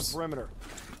 of He's watching course. the perimeter.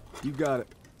 You got it.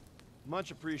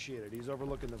 Much appreciated. He's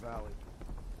overlooking the valley.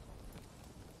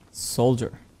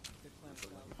 Soldier.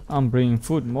 I'm bringing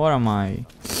food. What am I?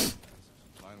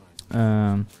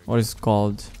 What is it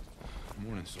called?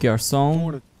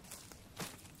 Garçon.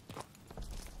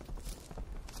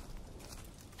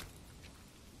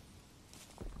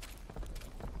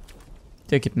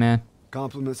 Take it, man.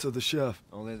 Compliments of the chef.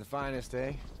 Only the finest,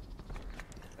 eh?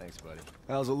 Thanks, buddy.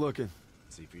 How's it looking?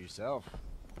 See for yourself.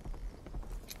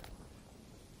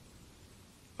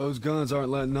 Those guns aren't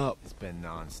letting up. It's been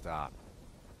non-stop.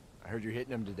 I heard you're hitting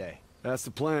them today. That's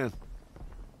the plan.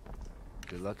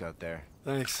 Good luck out there.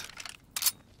 Thanks.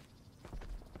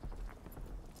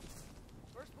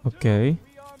 Okay.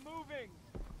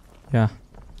 Yeah,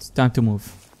 it's time to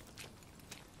move.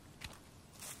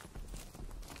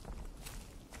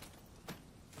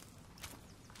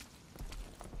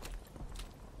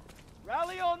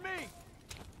 Rally on me!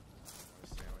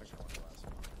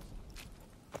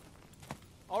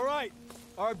 All right.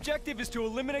 Our objective is to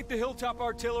eliminate the hilltop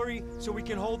artillery so we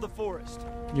can hold the forest.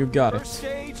 You got it. First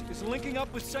stage is linking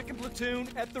up with 2nd platoon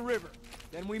at the river.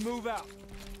 Then we move out.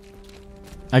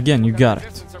 Again, you got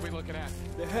it.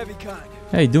 The heavy kind.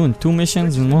 Hey, doing 2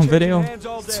 missions in 1 video?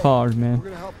 It's hard, man.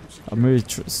 I'm really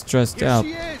stressed out.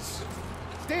 Here she is.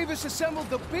 Davis assembled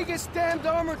the biggest damned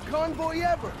armored convoy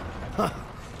ever.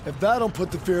 If that don't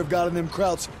put the fear of God in them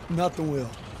krauts, nothing will.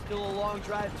 Still a long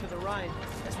drive to the Rhine.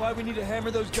 That's why we need to hammer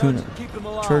those guns Turner. and keep them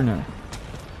alive. Turner.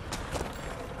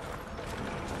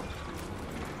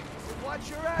 Watch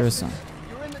your Person. asses.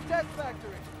 You're in the death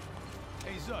factory.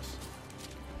 Hey, Zus.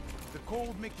 The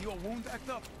cold make the old wound act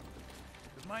up?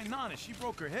 Cause my nana, she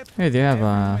broke her hip. Hey, they have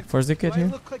a first aid kit Do I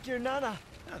here? look like your nana?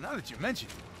 Yeah, now that you mention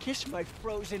it, Kiss my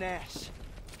frozen ass.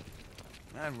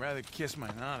 I'd rather kiss my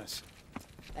nanas.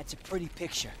 That's a pretty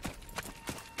picture.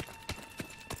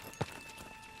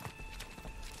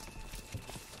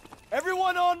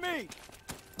 Everyone on me!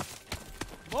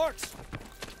 Marks,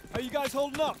 how you guys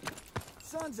holding up?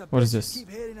 Sons of What is bitches this? keep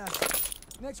hitting us.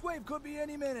 Next wave could be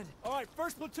any minute. All right,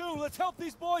 1st platoon, let's help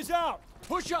these boys out.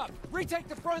 Push up. Retake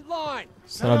the front line.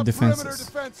 Set up defenses.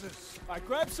 defenses. All right,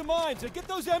 grab some mines and get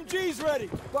those MGs ready.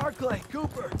 Barclay,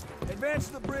 Cooper, advance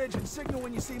to the bridge and signal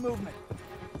when you see movement.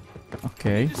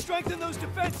 Okay, To strengthen those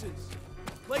defenses.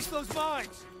 Place those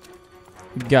mines.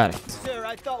 you got it. Sir,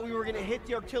 I thought we were gonna hit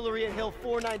the artillery at Hill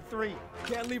 493.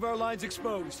 Can't leave our lines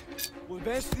exposed. We'll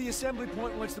advance to the assembly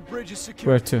point once the bridge is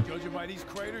secure. Where to? Judging by these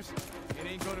craters, it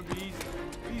ain't gonna be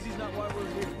easy. Easy's not why we're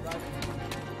here,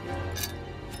 right?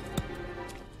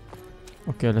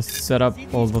 Okay, let's set up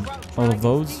all of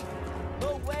those.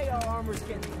 No way our armor's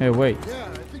getting. Hey, wait. Yeah,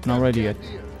 I think Not that's ready the yet.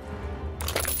 idea.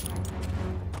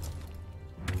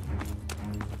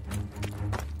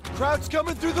 Crowd's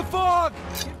coming through the fog.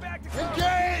 Get back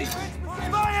Engage!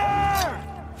 Fire!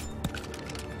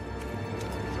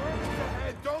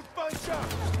 Don't bunch up.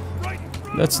 Right in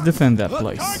front. Let's defend that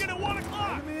place. Target at 1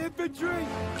 o'clock. Infantry!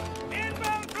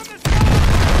 Inbound from the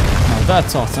south. Now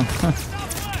that's awesome.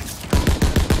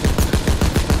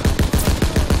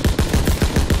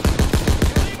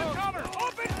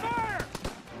 Open fire.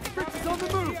 Fritz is on the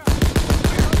move!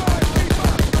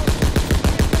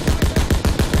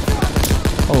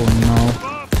 Oh no.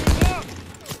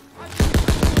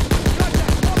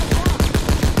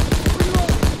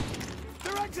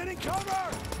 They're exiting cover!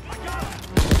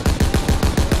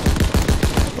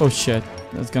 Oh shit.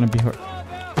 That's gonna be hurt.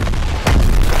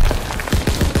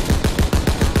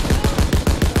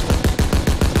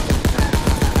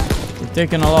 We're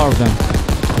taking a lot of them.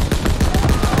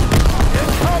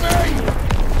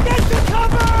 Get to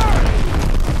cover!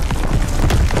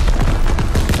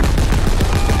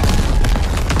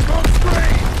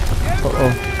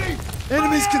 Uh-oh.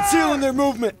 Enemies concealing their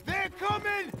movement. They're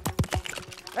coming.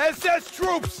 SS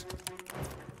troops.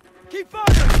 Keep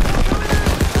firing!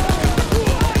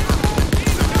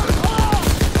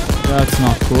 That's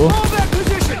not cool. Hold that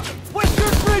position!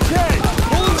 Western bridgehead!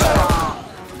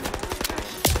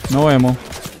 No ammo.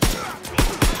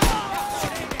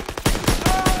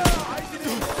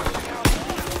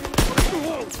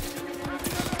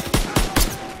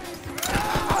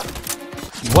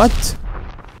 What?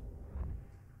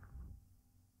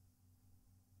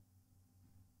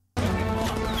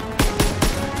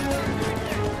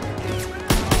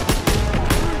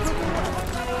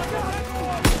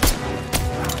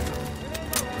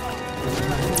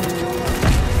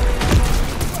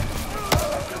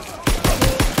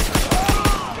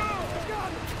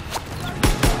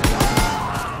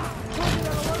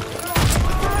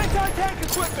 Anti-tank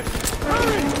equipment!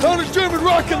 Hurry! Found a German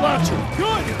rocket launcher.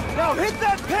 Good! Now hit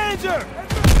that Panzer!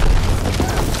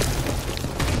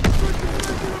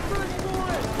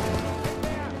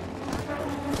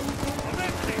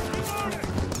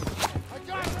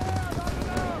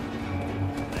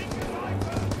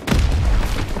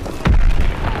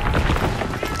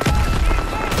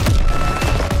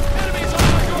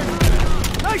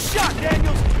 Nice shot,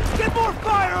 Daniels! Get more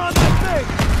fire on that thing!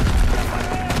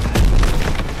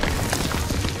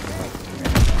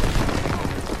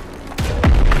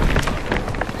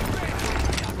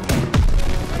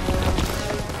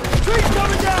 Trees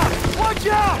coming down! Watch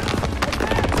out!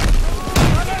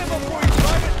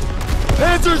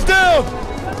 Panzer's down.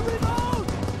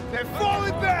 They're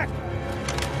falling back.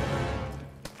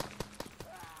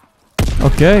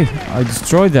 Okay, I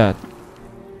destroyed that.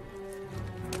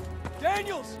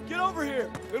 Daniels, get over here!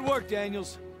 Good work,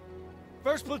 Daniels.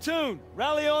 First platoon,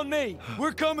 rally on me.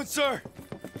 We're coming, sir.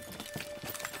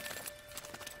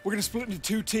 We're gonna split into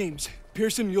 2 teams.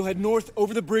 Pearson, you'll head north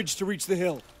over the bridge to reach the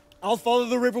hill. I'll follow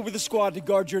the river with a squad to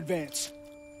guard your advance.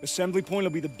 Assembly point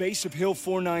will be the base of Hill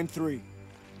 493.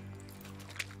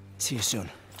 See you soon.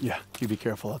 Yeah, you be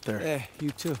careful out there. Eh,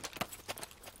 you too.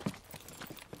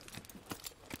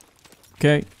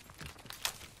 Okay.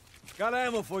 Got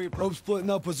ammo for you, bro. Hope splitting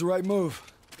up was the right move.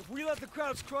 If we let the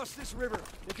crowds cross this river,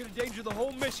 they could endanger the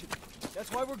whole mission.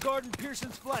 That's why we're guarding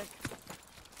Pearson's flank.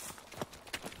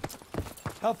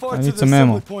 How far I to need the some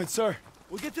assembly ammo. point, sir?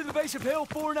 We'll get to the base of Hill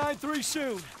 493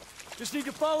 soon. Just need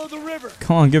to follow the river.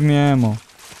 Come on, give me ammo.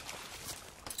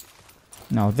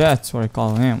 Now that's what I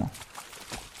call ammo.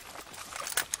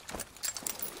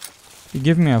 You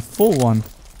give me a full one.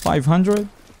 500?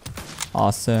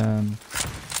 Awesome.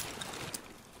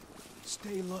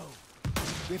 Stay low.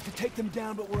 We have to take them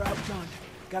down, but we're outgunned.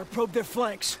 Gotta probe their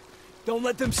flanks. Don't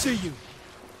let them see you.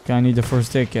 Okay, I need the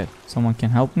first aid kit. Someone can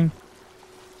help me?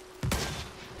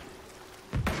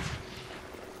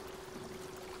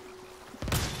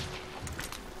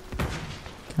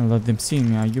 Can't let them see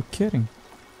me. Are you kidding?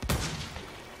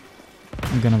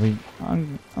 I'm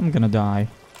gonna die.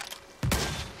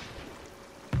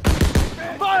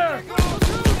 Fire!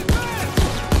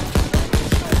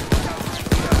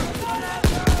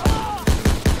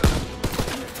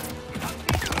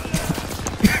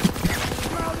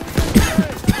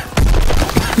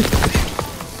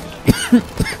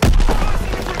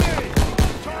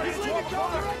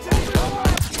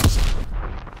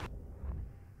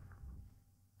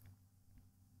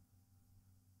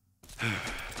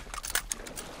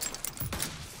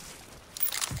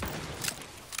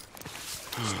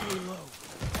 Stay low.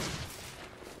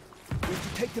 We have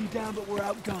to take them down, but we're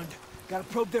outgunned. Gotta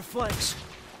probe their flanks.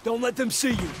 Don't let them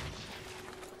see you.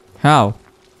 How?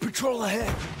 Patrol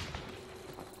ahead.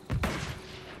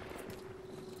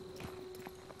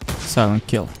 Silent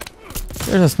kill.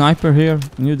 There's a sniper here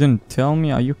and you didn't tell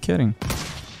me? Are you kidding?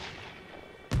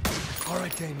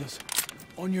 Daniels.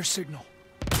 On your signal.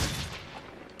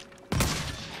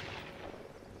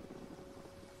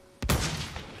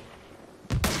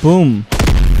 Boom.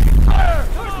 Fire!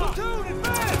 First platoon,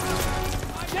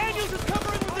 advance! Daniels is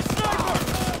covering with the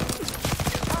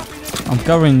sniper! I'm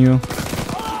covering you.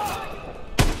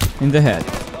 In the head.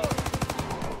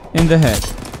 In the head.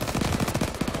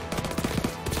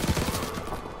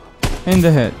 In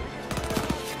the head.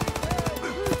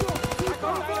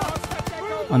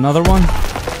 Another one.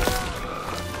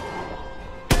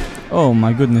 Oh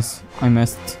my goodness, I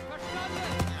missed.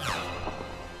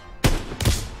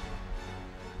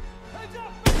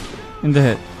 In the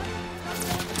head.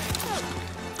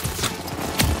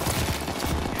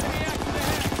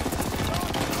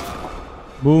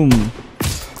 Boom.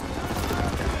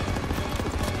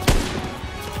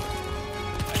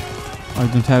 I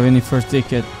don't have any first aid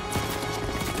kit.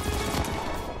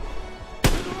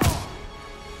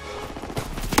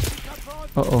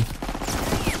 Uh-oh.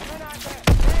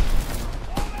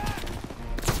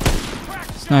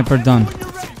 Sniper done.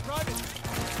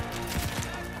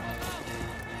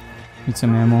 Need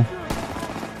some ammo.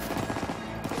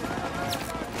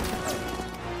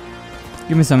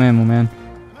 Give me some ammo, man.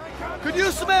 Could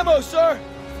use some ammo, sir.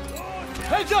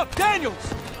 Heads up,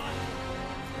 Daniels.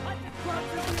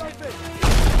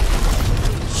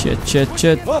 Shit.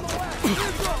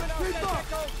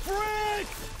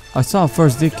 I saw a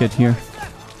first aid kit here.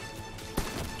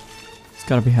 It's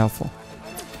gotta be helpful.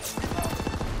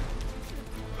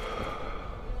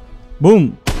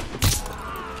 Boom!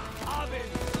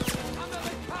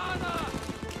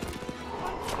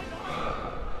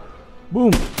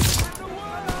 Boom!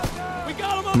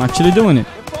 I'm actually doing it.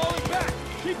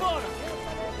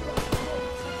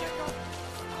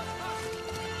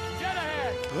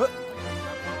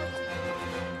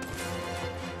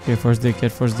 Okay, first aid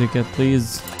kit,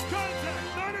 please.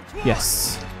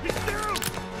 Yes.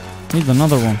 Need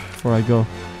another one before I go.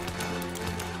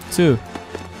 2.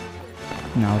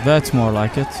 Now that's more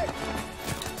like it.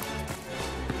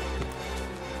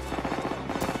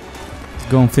 Let's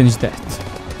go and finish that.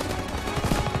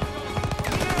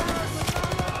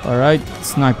 Alright,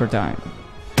 sniper time.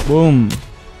 Boom.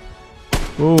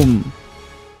 Boom.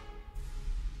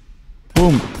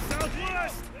 Boom.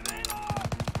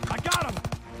 I got him.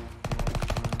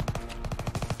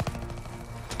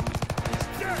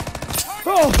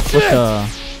 Oh shit! What the?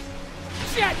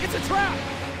 Shit, it's a trap.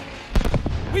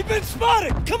 We've been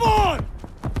spotted. Come on.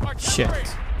 Shit.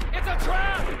 It's a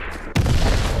trap.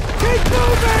 Keep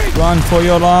moving. Run for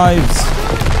your lives.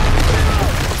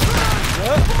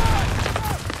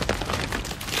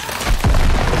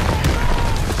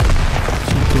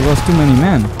 There was too many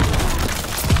men.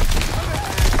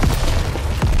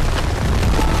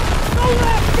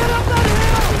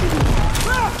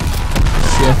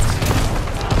 Shit.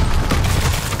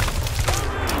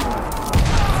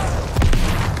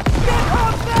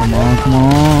 Come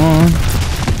on.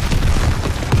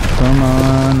 Come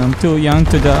on, I'm too young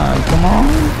to die. Come on.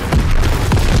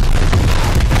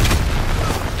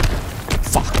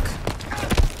 Fuck.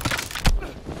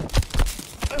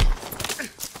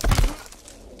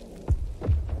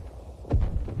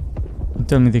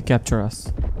 Tell me they capture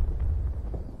us.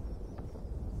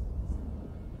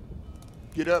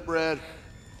 Get up, Brad.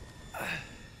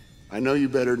 I know you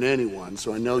better than anyone,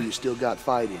 so I know you still got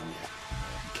fight in you.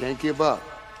 You can't give up.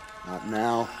 Not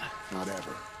now, not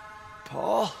ever.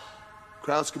 Paul?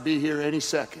 Krauts could be here any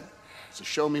second. So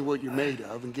show me what you're made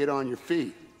of and get on your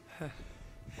feet.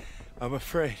 I'm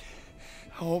afraid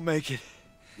I won't make it.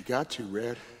 You got to,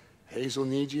 Red. Hazel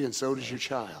needs you and so does your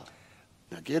child.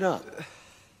 Now get up.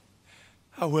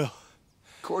 I will.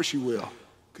 Of course you will,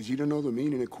 because you don't know the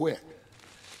meaning of quit.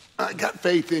 I got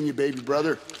faith in you, baby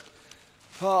brother.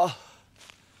 Paul.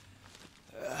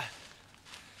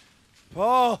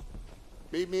 Paul.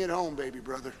 Meet me at home, baby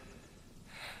brother.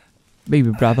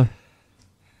 Baby brother.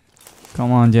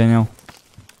 Come on, Daniel.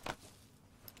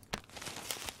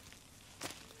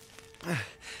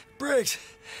 Briggs.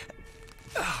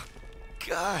 Oh,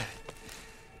 God.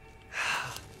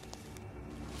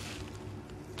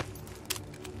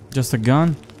 Just a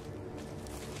gun?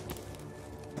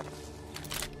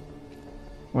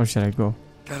 Where should I go?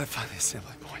 Gotta find the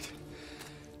assembly point.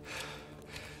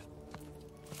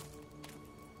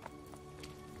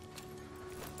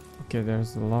 Okay,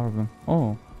 there's a lot of them.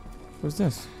 Oh, what's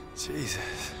this?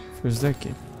 Jesus. First aid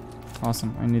kit.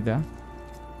 Awesome, I need that.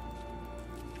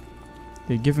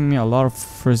 They're giving me a lot of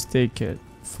first aid kit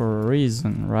for a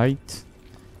reason, right?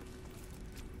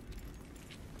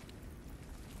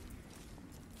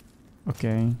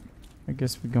 Okay, I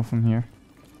guess we go from here.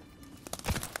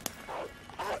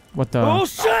 What the? Oh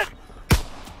shit!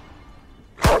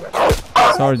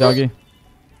 Sorry, doggy.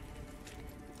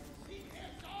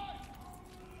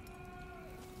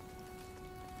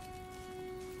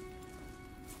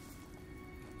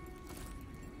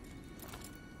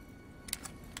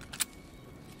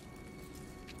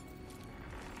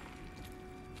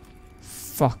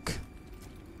 Fuck.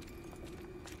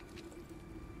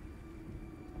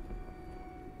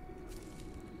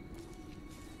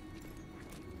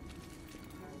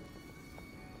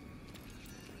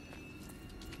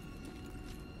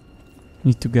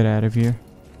 Need to get out of here.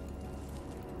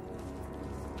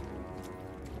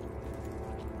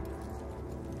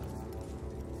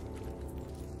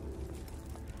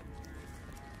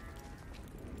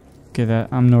 Okay, that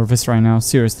I'm nervous right now.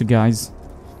 Seriously, guys.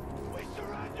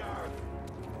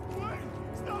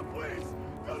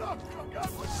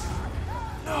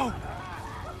 No.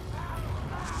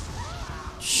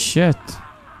 Shit.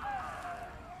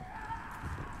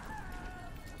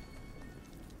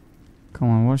 Come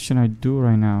on, what should I do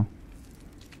right now?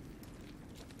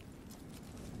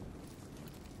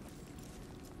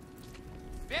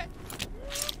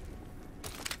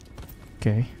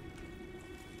 Okay.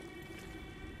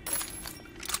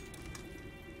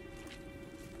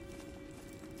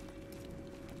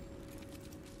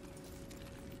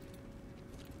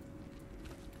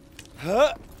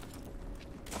 Huh?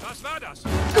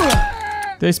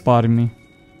 They spotted me.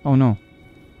 Oh no.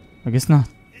 I guess not.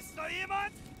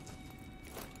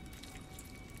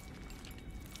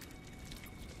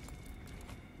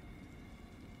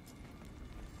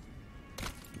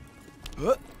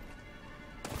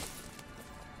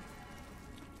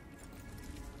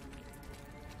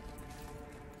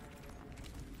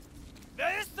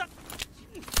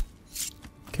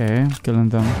 Okay, killing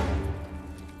them.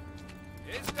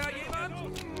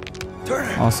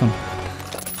 Awesome.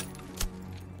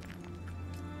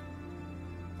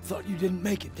 Thought you didn't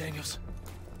make it, Daniels.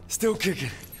 Still kicking.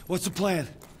 What's the plan?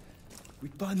 We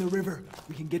find the river.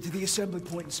 We can get to the assembly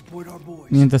point and support our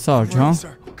boys. Me and the Sarge, huh?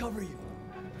 Sir. We'll cover you.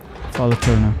 Follow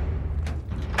Turner.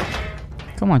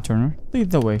 Come on, Turner.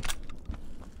 Lead the way.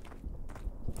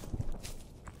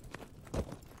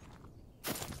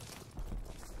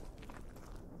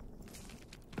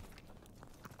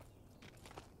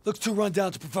 Looks too run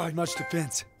down to provide much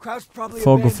defense. Crowd's probably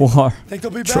Fog of War. Think they'll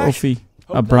be back? Trophy.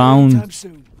 Hope A not brown. anytime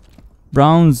soon.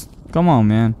 Browns. Come on,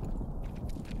 man.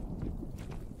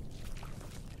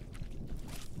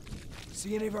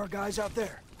 See any of our guys out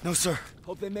there? No, sir.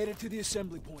 Hope they made it to the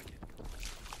assembly point.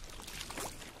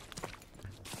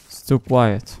 It's too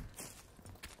quiet.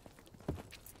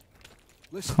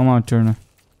 Listen. Come on, Turner.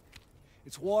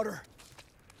 It's water.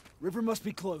 River must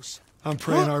be close. I'm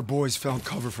praying our boys found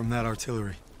cover from that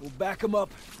artillery. We'll back them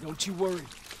up. Don't you worry.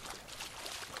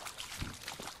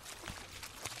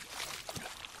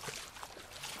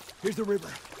 Here's the river.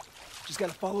 Just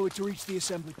gotta follow it to reach the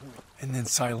assembly point. And then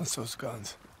silence those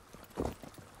guns.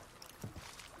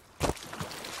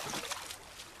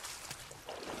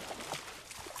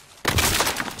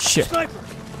 Shit. Sniper!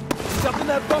 He's up in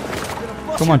that bunker. We're gonna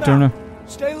flush Come on, him Turner.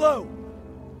 out. Stay low.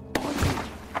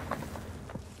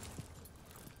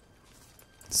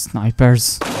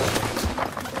 Snipers.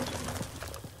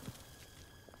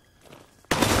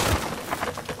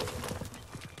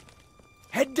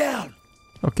 Head down.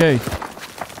 Okay.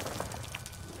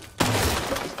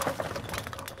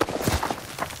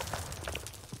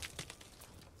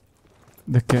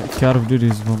 The Call of Duty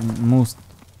is one of the most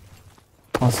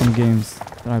awesome games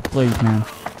that I played, man.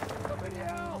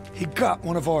 He got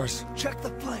one of ours. Check the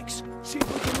flanks. See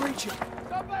if we can reach him.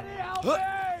 Somebody help me!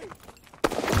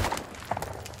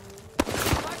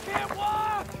 I can't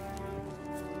walk!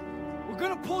 We're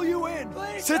gonna pull you in.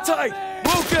 Please Sit help tight. me!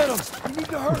 We'll get him. You need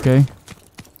to hurry. Okay.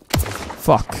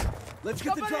 Fuck. Let's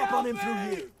get the drop on him through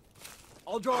here.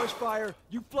 I'll draw his fire.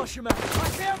 You flush him out. I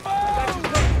can't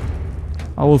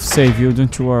move! I will save you,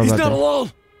 don't you worry He's about not that.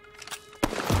 alone.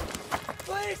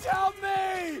 Please help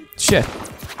me! Shit.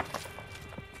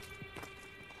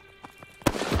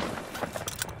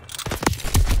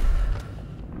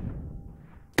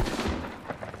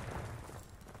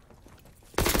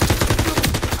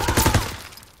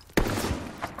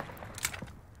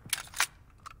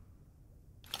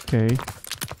 Okay.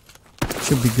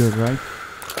 Should be good, right?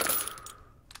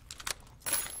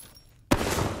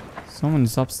 Someone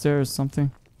is upstairs or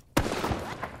something.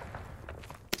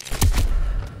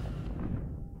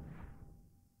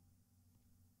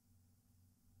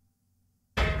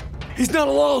 He's not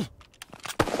alone.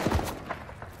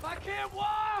 I can't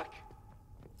walk!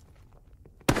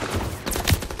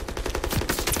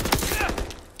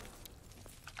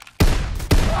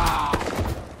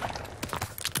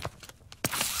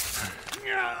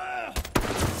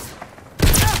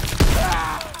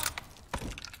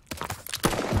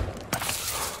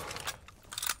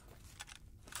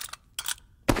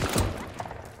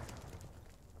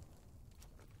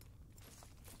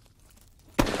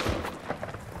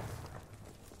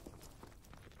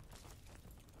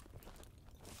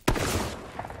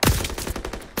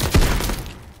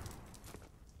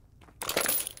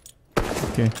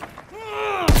 Okay.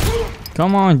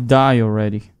 Come on, die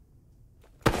already.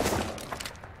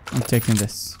 I'm taking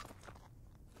this.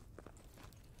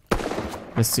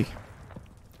 Let's see.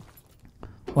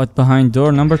 What behind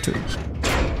door number 2?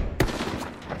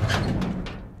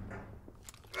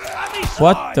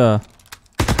 What the?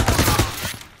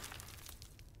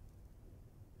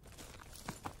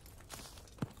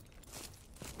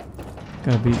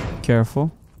 Gotta be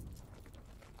careful.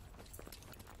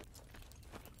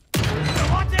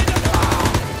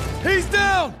 He's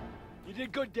down! You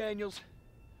did good, Daniels.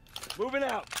 Moving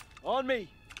out. On me.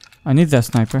 I need that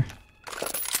sniper.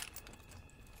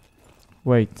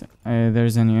 Wait,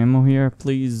 there's any ammo here?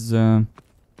 Please, I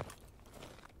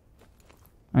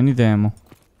need the ammo.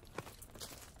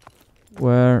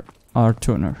 Where are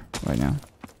tuner right now?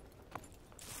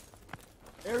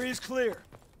 Area's clear.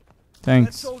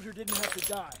 Thanks. That soldier didn't have to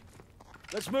die.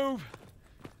 Let's move.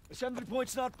 Assembly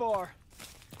point's not far.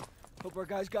 Hope our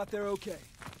guys got there okay.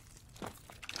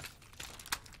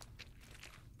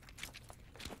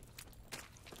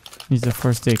 Needs a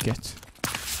first aid kit,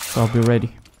 so I'll be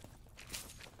ready.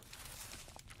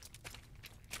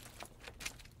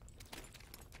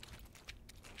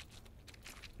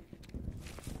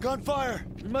 Gunfire!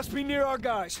 We must be near our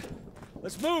guys.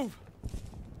 Let's move!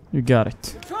 You got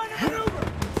it. Trying to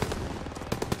maneuver!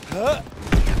 Huh?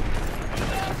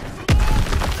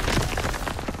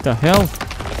 The hell?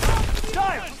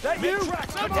 Stiles, that you?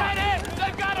 Lieutenant!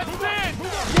 They've got us pinned!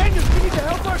 Daniels, we need to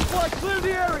help our squad clear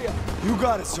the area! You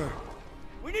got it, sir.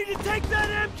 We need to take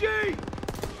that MG!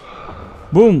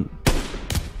 Boom!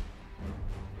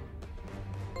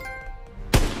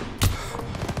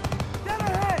 Dead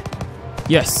ahead!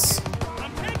 Yes!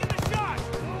 I'm taking the shot!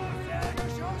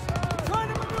 Trying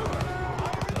to maneuver!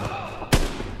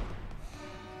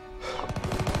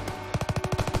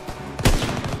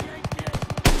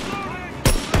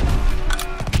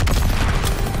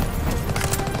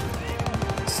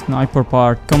 Sniper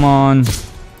part, come on!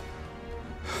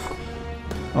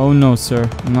 Oh no, sir,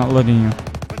 I'm not letting you.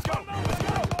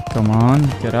 Come on,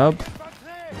 get up.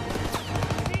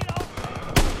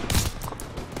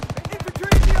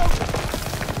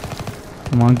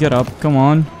 Come on, get up, come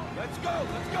on. Let's go,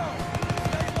 let's go!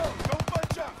 Stay low, don't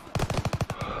bunch up!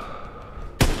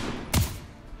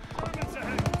 Targets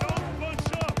ahead, don't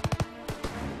bunch up!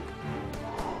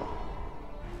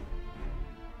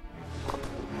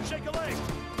 Shake a leg!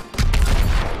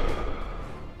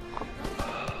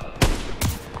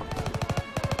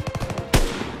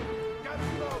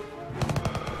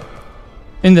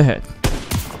 In the head.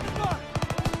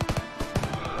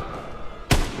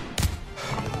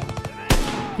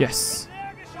 Yes.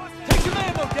 Take some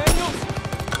ammo, Daniels!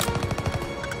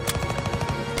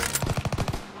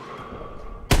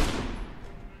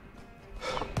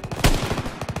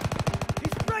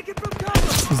 He's breaking from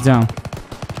cover! He's down.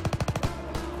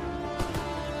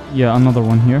 Yeah, another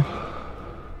one here.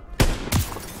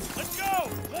 Let's go!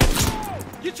 Let's go!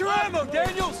 Get your ammo,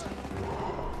 Daniels!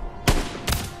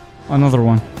 Another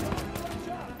one.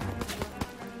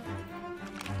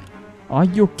 Are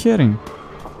you kidding?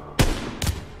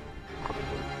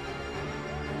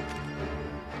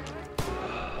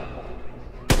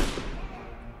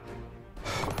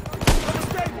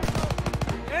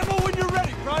 Ammo when you're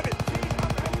ready, Private!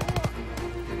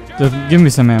 Give me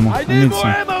some ammo. I need more some.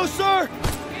 ammo, sir!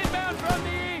 Inbound from the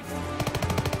east!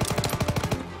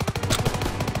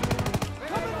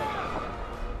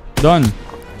 Done.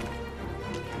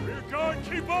 Rear guard,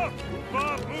 keep up!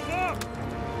 Bob, move up!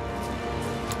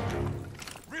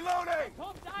 Reloading!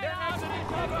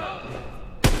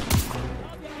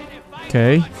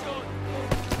 Okay.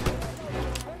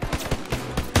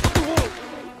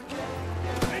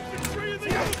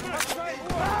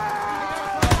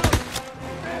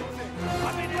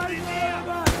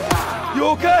 You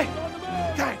okay?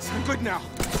 Thanks, I'm good now.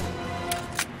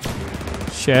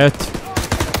 Shit.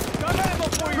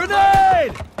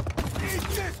 Grenade!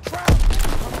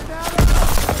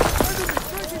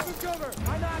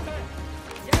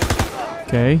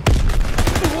 Okay.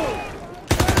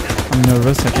 I'm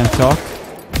nervous, I can't talk.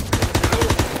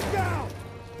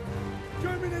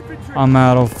 I'm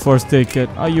out of first aid kit.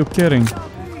 Are you kidding?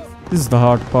 This is the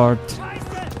hard part.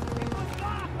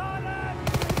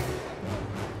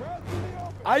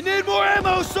 I need more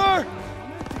ammo, sir!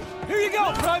 Here you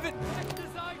go, Private!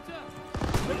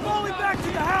 They're falling back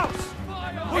to the house!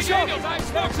 Push up!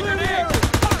 Clear the area!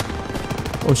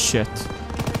 Oh shit.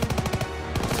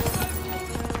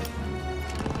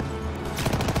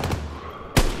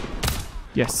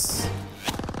 Yes.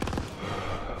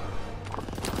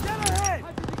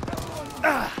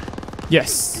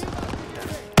 Yes.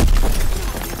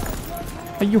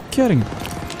 Are you kidding?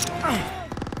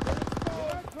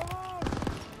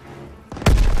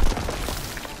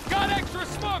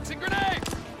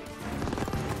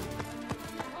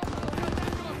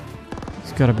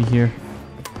 Gotta be here.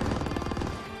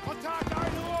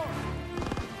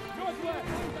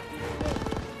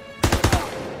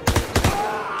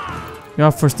 You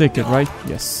have first aid kit, right?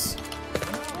 Yes.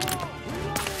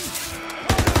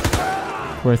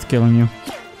 Worth killing you.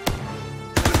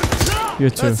 You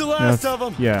too. That's the last of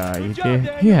them. Yeah, Good you job, did.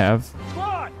 Daniel. You have.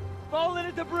 Squad, fall in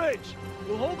at the bridge.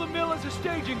 We'll hold the mill as a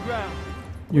staging ground.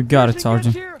 You got it,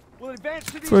 Sergeant. We'll advance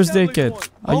to the First aid assembly kit. point.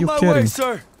 Are you On my kidding? way,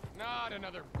 sir. Not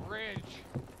another bridge.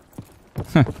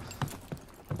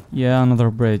 Yeah, another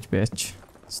bridge, bitch.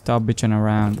 Stop bitching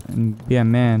around and be a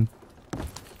man.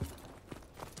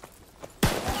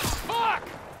 Fuck!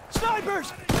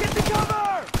 Snipers! Get the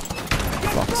cover!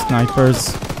 Fuck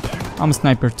snipers. I'm a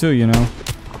sniper too, you know.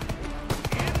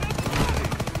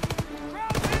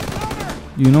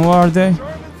 You know where are they?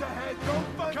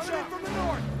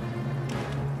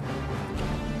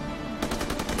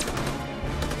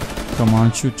 Come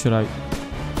on, shoot I?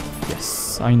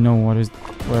 Yes, I know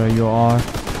where you are.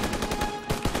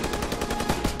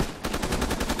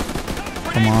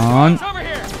 Come on.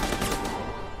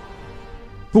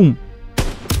 Boom.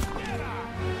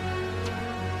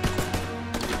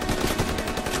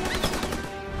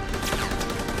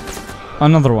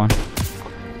 Another one.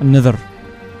 Another.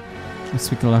 I'm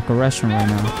speaking like a Russian right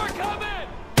now.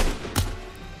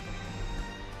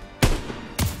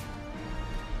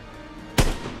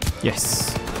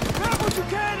 Yes. Grab what you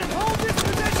can and hold this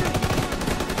position.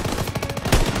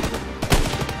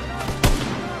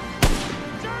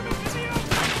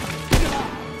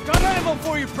 Got ammo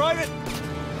for you, Private.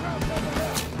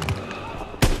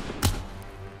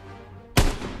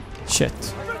 Shit.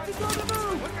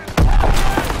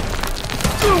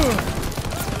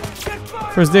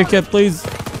 First aid kit, please.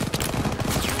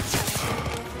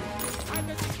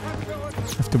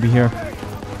 Have to be here.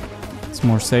 It's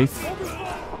more safe.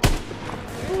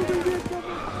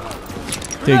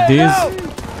 Take these.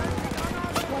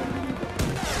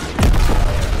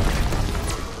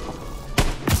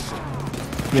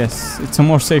 Yes, it's a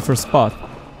more safer spot.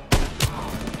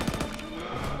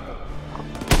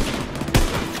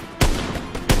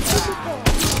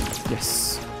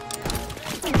 Yes.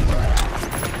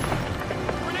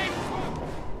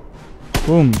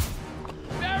 Boom.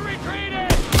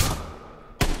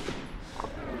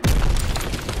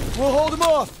 We'll hold them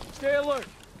off. Stay alert.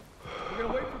 We're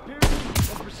gonna wait for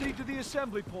Pearson and proceed to the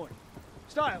assembly point.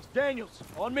 Stiles, Daniels,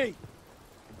 on me.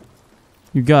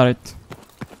 You got it.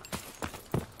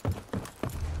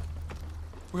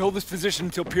 We hold this position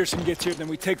until Pearson gets here, then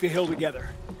we take the hill together.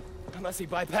 Unless he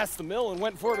bypassed the mill and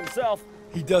went for it himself.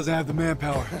 He doesn't have the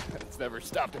manpower. It's never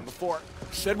stopped him before.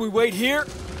 Said we wait here,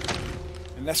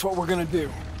 and that's what we're gonna do.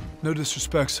 No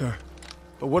disrespect, sir.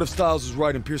 But what if Stiles was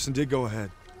right and Pearson did go ahead?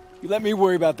 You let me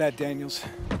worry about that, Daniels.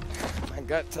 My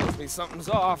gut tells me something's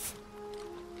off.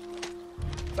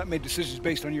 If I made decisions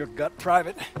based on your gut,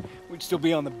 Private, we'd still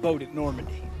be on the boat at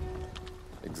Normandy.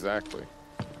 Exactly.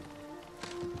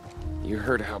 You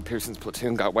heard how Pearson's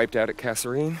platoon got wiped out at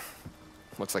Kasserine?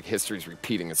 Looks like history's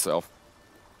repeating itself.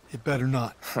 It better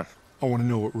not. I want to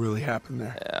know what really happened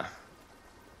there. Yeah.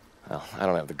 Well, I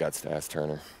don't have the guts to ask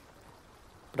Turner.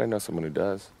 But I know someone who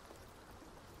does.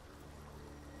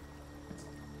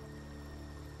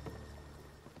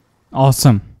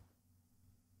 Awesome.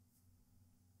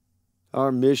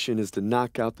 Our mission is to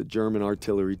knock out the German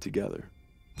artillery together.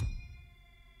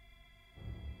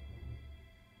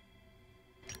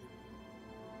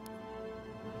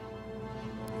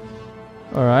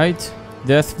 Alright.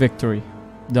 Death victory.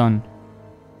 Done.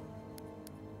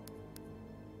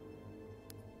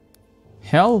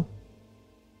 Hell?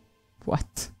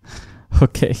 What?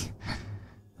 Okay.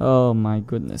 Oh my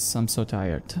goodness, I'm so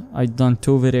tired. I've done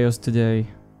 2 videos today.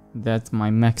 That's my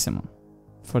maximum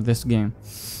for this game.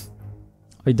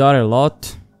 I died a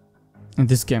lot in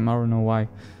this game, I don't know why.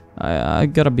 I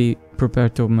gotta be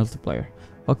prepared to multiplayer.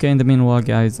 Okay, in the meanwhile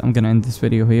guys, I'm gonna end this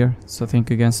video here. So thank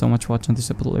you again so much for watching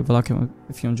this episode. Leave a like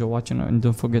if you enjoy watching it, and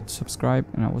don't forget to subscribe,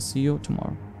 and I will see you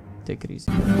tomorrow. Take it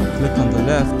easy. Click on the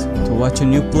left to watch a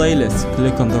new playlist.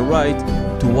 Click on the right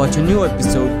to watch a new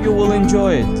episode. You will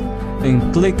enjoy it.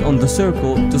 And click on the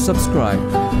circle to subscribe.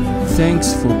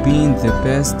 Thanks for being the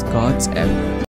best gods ever.